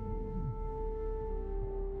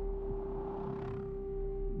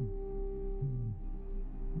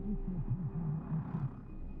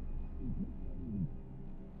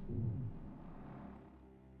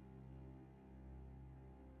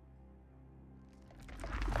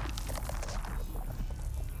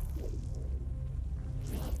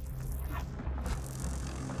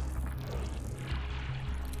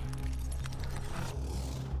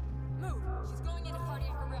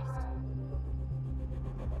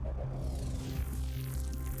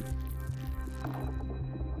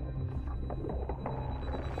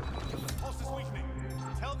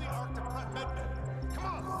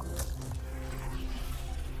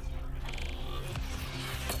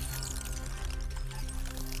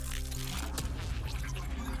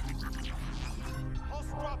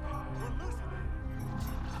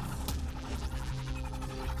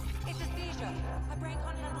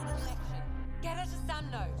 Order to SAM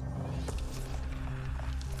node.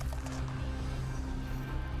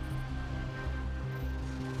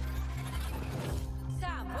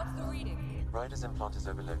 Sam, what's the reading? Ryder's implant is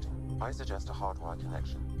overloading. I suggest a hardwire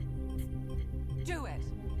connection. Do it.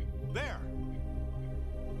 There!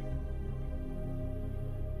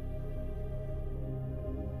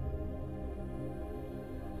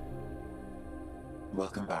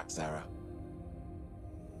 Welcome back, Sarah.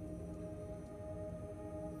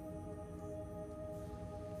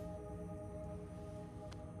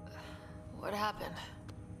 What happened?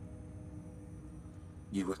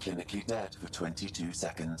 You were clinically dead for 22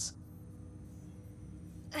 seconds.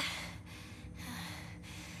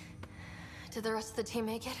 Did the rest of the team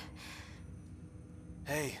make it?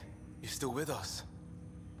 Hey, you're still with us.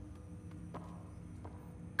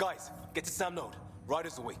 Guys, get to Sam node.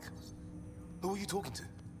 Ryder's awake. Who are you talking to?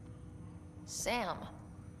 Sam.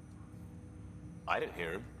 I didn't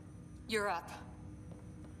hear him. You're up.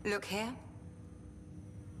 Look here.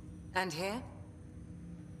 And here.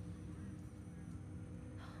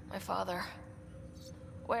 My father.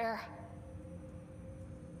 Where?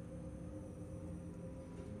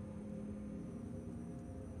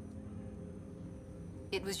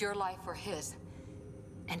 It was your life or his,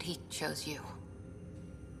 and he chose you.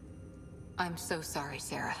 I'm so sorry,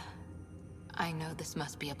 Sarah. I know this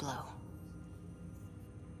must be a blow.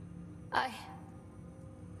 I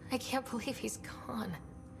can't believe he's gone.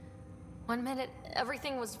 1 minute,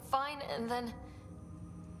 everything was fine, and then...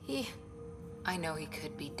 I know he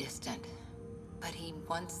could be distant, but he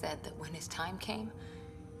once said that when his time came,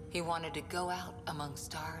 he wanted to go out among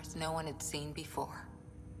stars no one had seen before.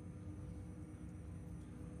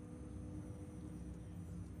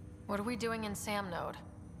 What are we doing in Sam node?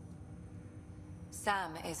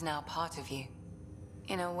 Sam is now part of you,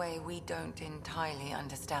 in a way we don't entirely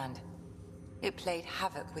understand. It played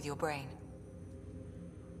havoc with your brain.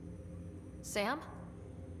 Sam?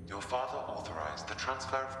 Your father authorized the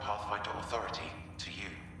transfer of Pathfinder authority to you.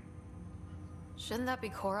 Shouldn't that be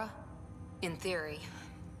Cora? In theory.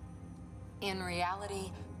 In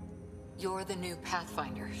reality, you're the new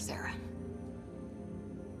Pathfinder, Sarah.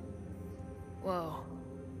 Whoa.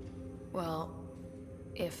 Well,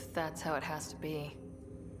 if that's how it has to be.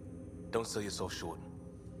 Don't sell yourself short.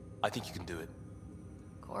 I think you can do it.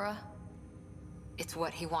 Cora? It's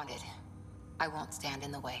what he wanted. I won't stand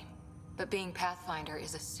in the way. But being Pathfinder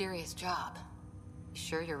is a serious job. You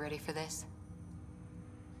sure you're ready for this?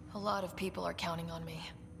 A lot of people are counting on me.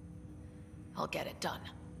 I'll get it done.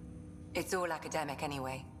 It's all academic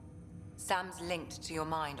anyway. Sam's linked to your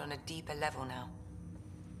mind on a deeper level now.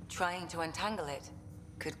 Trying to untangle it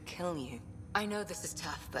could kill you. I know this is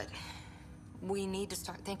tough, but we need to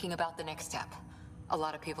start thinking about the next step. A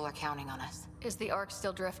lot of people are counting on us. Is the Ark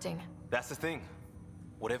still drifting? That's the thing.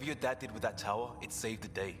 Whatever your dad did with that tower, it saved the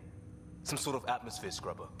day. Some sort of atmosphere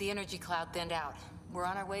scrubber. The energy cloud thinned out. We're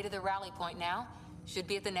on our way to the rally point now. Should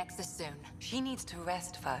be at the Nexus soon. She needs to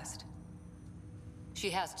rest first.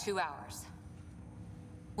 She has 2 hours.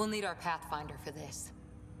 We'll need our Pathfinder for this.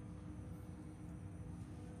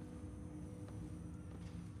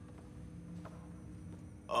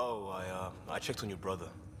 Oh, I checked on your brother.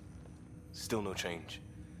 Still no change.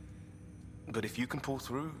 But if you can pull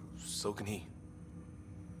through, so can he.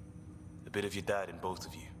 A bit of your dad in both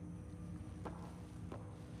of you.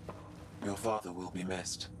 Your father will be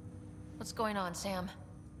missed. What's going on, Sam?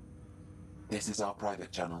 This is our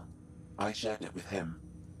private channel. I shared it with him.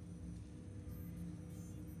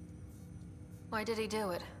 Why did he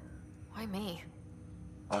do it? Why me?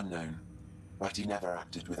 Unknown, but he never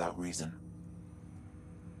acted without reason.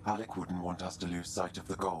 Alec wouldn't want us to lose sight of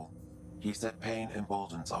the goal. He said pain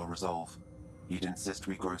emboldens our resolve. He'd insist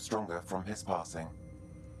we grow stronger from his passing.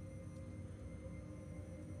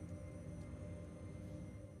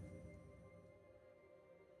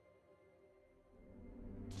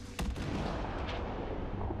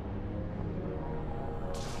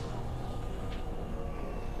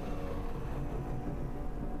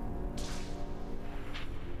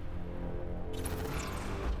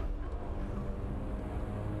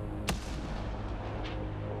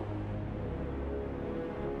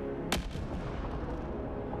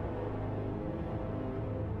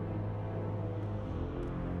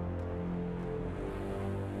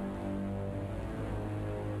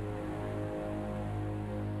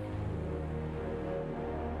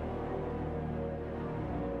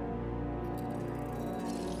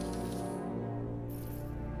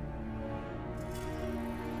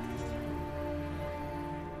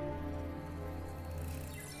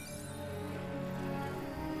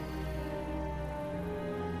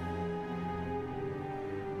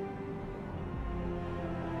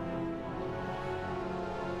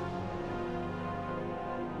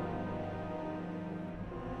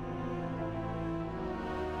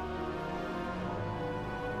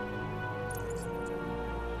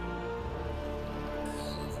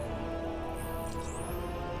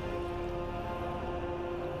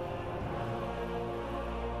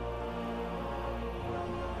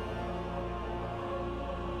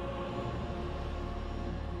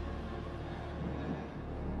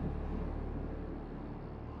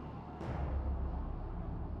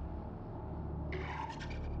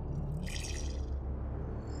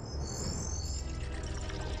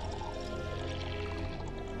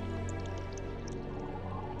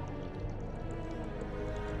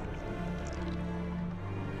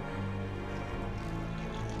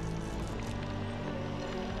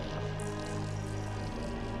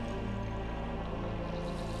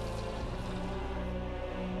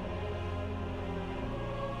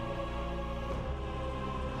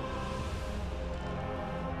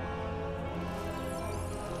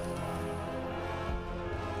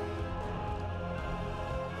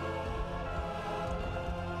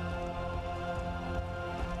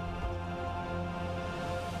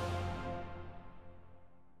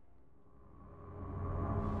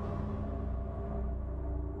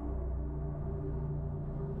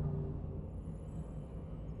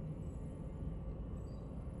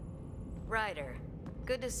 Ryder,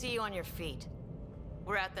 good to see you on your feet.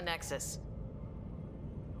 We're at the Nexus.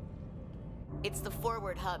 It's the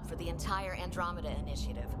forward hub for the entire Andromeda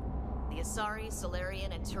initiative. The Asari,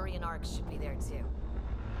 Solarian, and Turian arcs should be there too.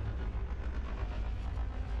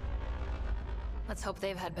 Let's hope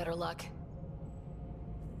they've had better luck.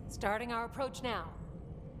 Starting our approach now.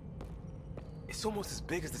 It's almost as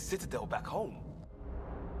big as the Citadel back home.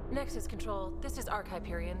 Nexus Control, this is Arc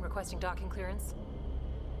Hyperion requesting docking clearance.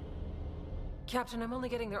 Captain, I'm only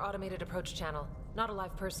getting their automated approach channel, not a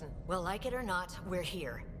live person. Well, like it or not, we're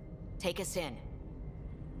here. Take us in.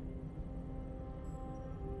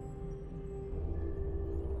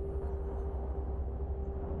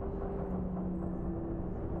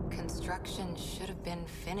 Construction should have been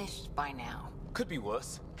finished by now. Could be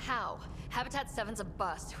worse. How? Habitat 7's a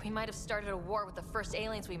bust. We might have started a war with the first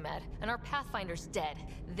aliens we met, and our Pathfinder's dead.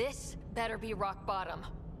 This better be rock bottom.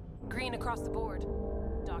 Green across the board.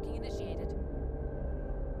 Docking initiated.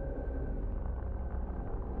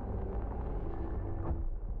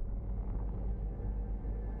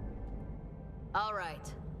 All right.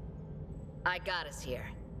 I got us here.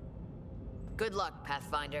 Good luck,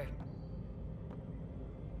 Pathfinder.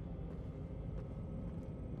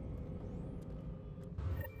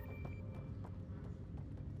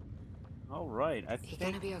 All right, I You think...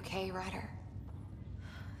 gonna be okay, Ryder?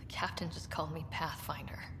 The captain just called me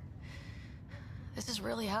Pathfinder. This is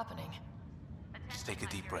really happening. Just take a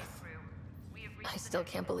deep breath. I still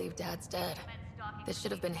can't believe Dad's dead. This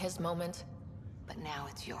should have been his moment. But now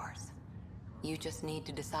it's yours. You just need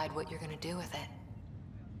to decide what you're gonna do with it.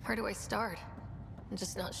 Where do I start? I'm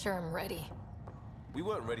just not sure I'm ready. We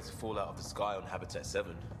weren't ready to fall out of the sky on Habitat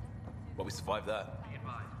 7, but we survived that.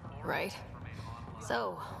 Right?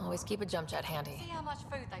 So, always keep a jump jet handy. See how much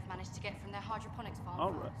food they've managed to get from their hydroponics farm.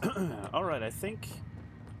 All right. All right, I think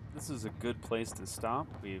this is a good place to stop.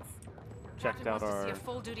 We've checked out our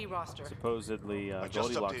full-duty roster. supposedly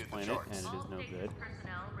Goldilocks planet, and it is no good.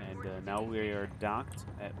 And now we are docked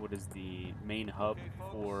at what is the main hub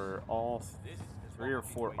for all 3 or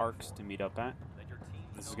 4 arcs to meet up at.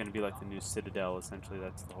 This is going to be like the new Citadel, essentially.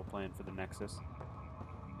 That's the whole plan for the Nexus.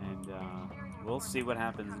 And we'll see what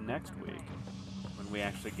happens next week when we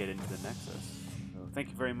actually get into the Nexus. So thank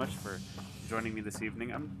you very much for joining me this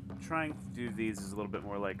evening. I'm trying to do these as a little bit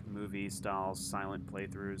more like movie-style silent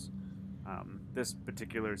playthroughs. This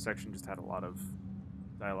particular section just had a lot of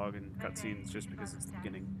dialogue and cutscenes just because it's the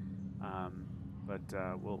beginning. But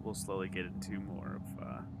we'll slowly get into more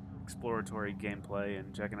of exploratory gameplay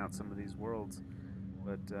and checking out some of these worlds.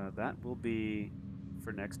 But that will be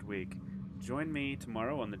for next week. Join me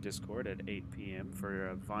tomorrow on the Discord at 8 p.m. for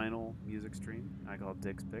a vinyl music stream I call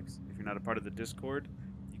Dick's Picks. If you're not a part of the Discord,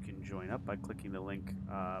 you can join up by clicking the link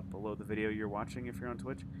below the video you're watching if you're on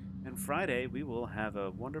Twitch. And Friday, we will have a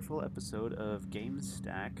wonderful episode of Game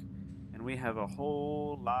Stack, and we have a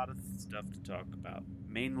whole lot of stuff to talk about,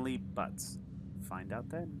 mainly butts. Find out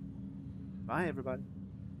then. Bye, everybody.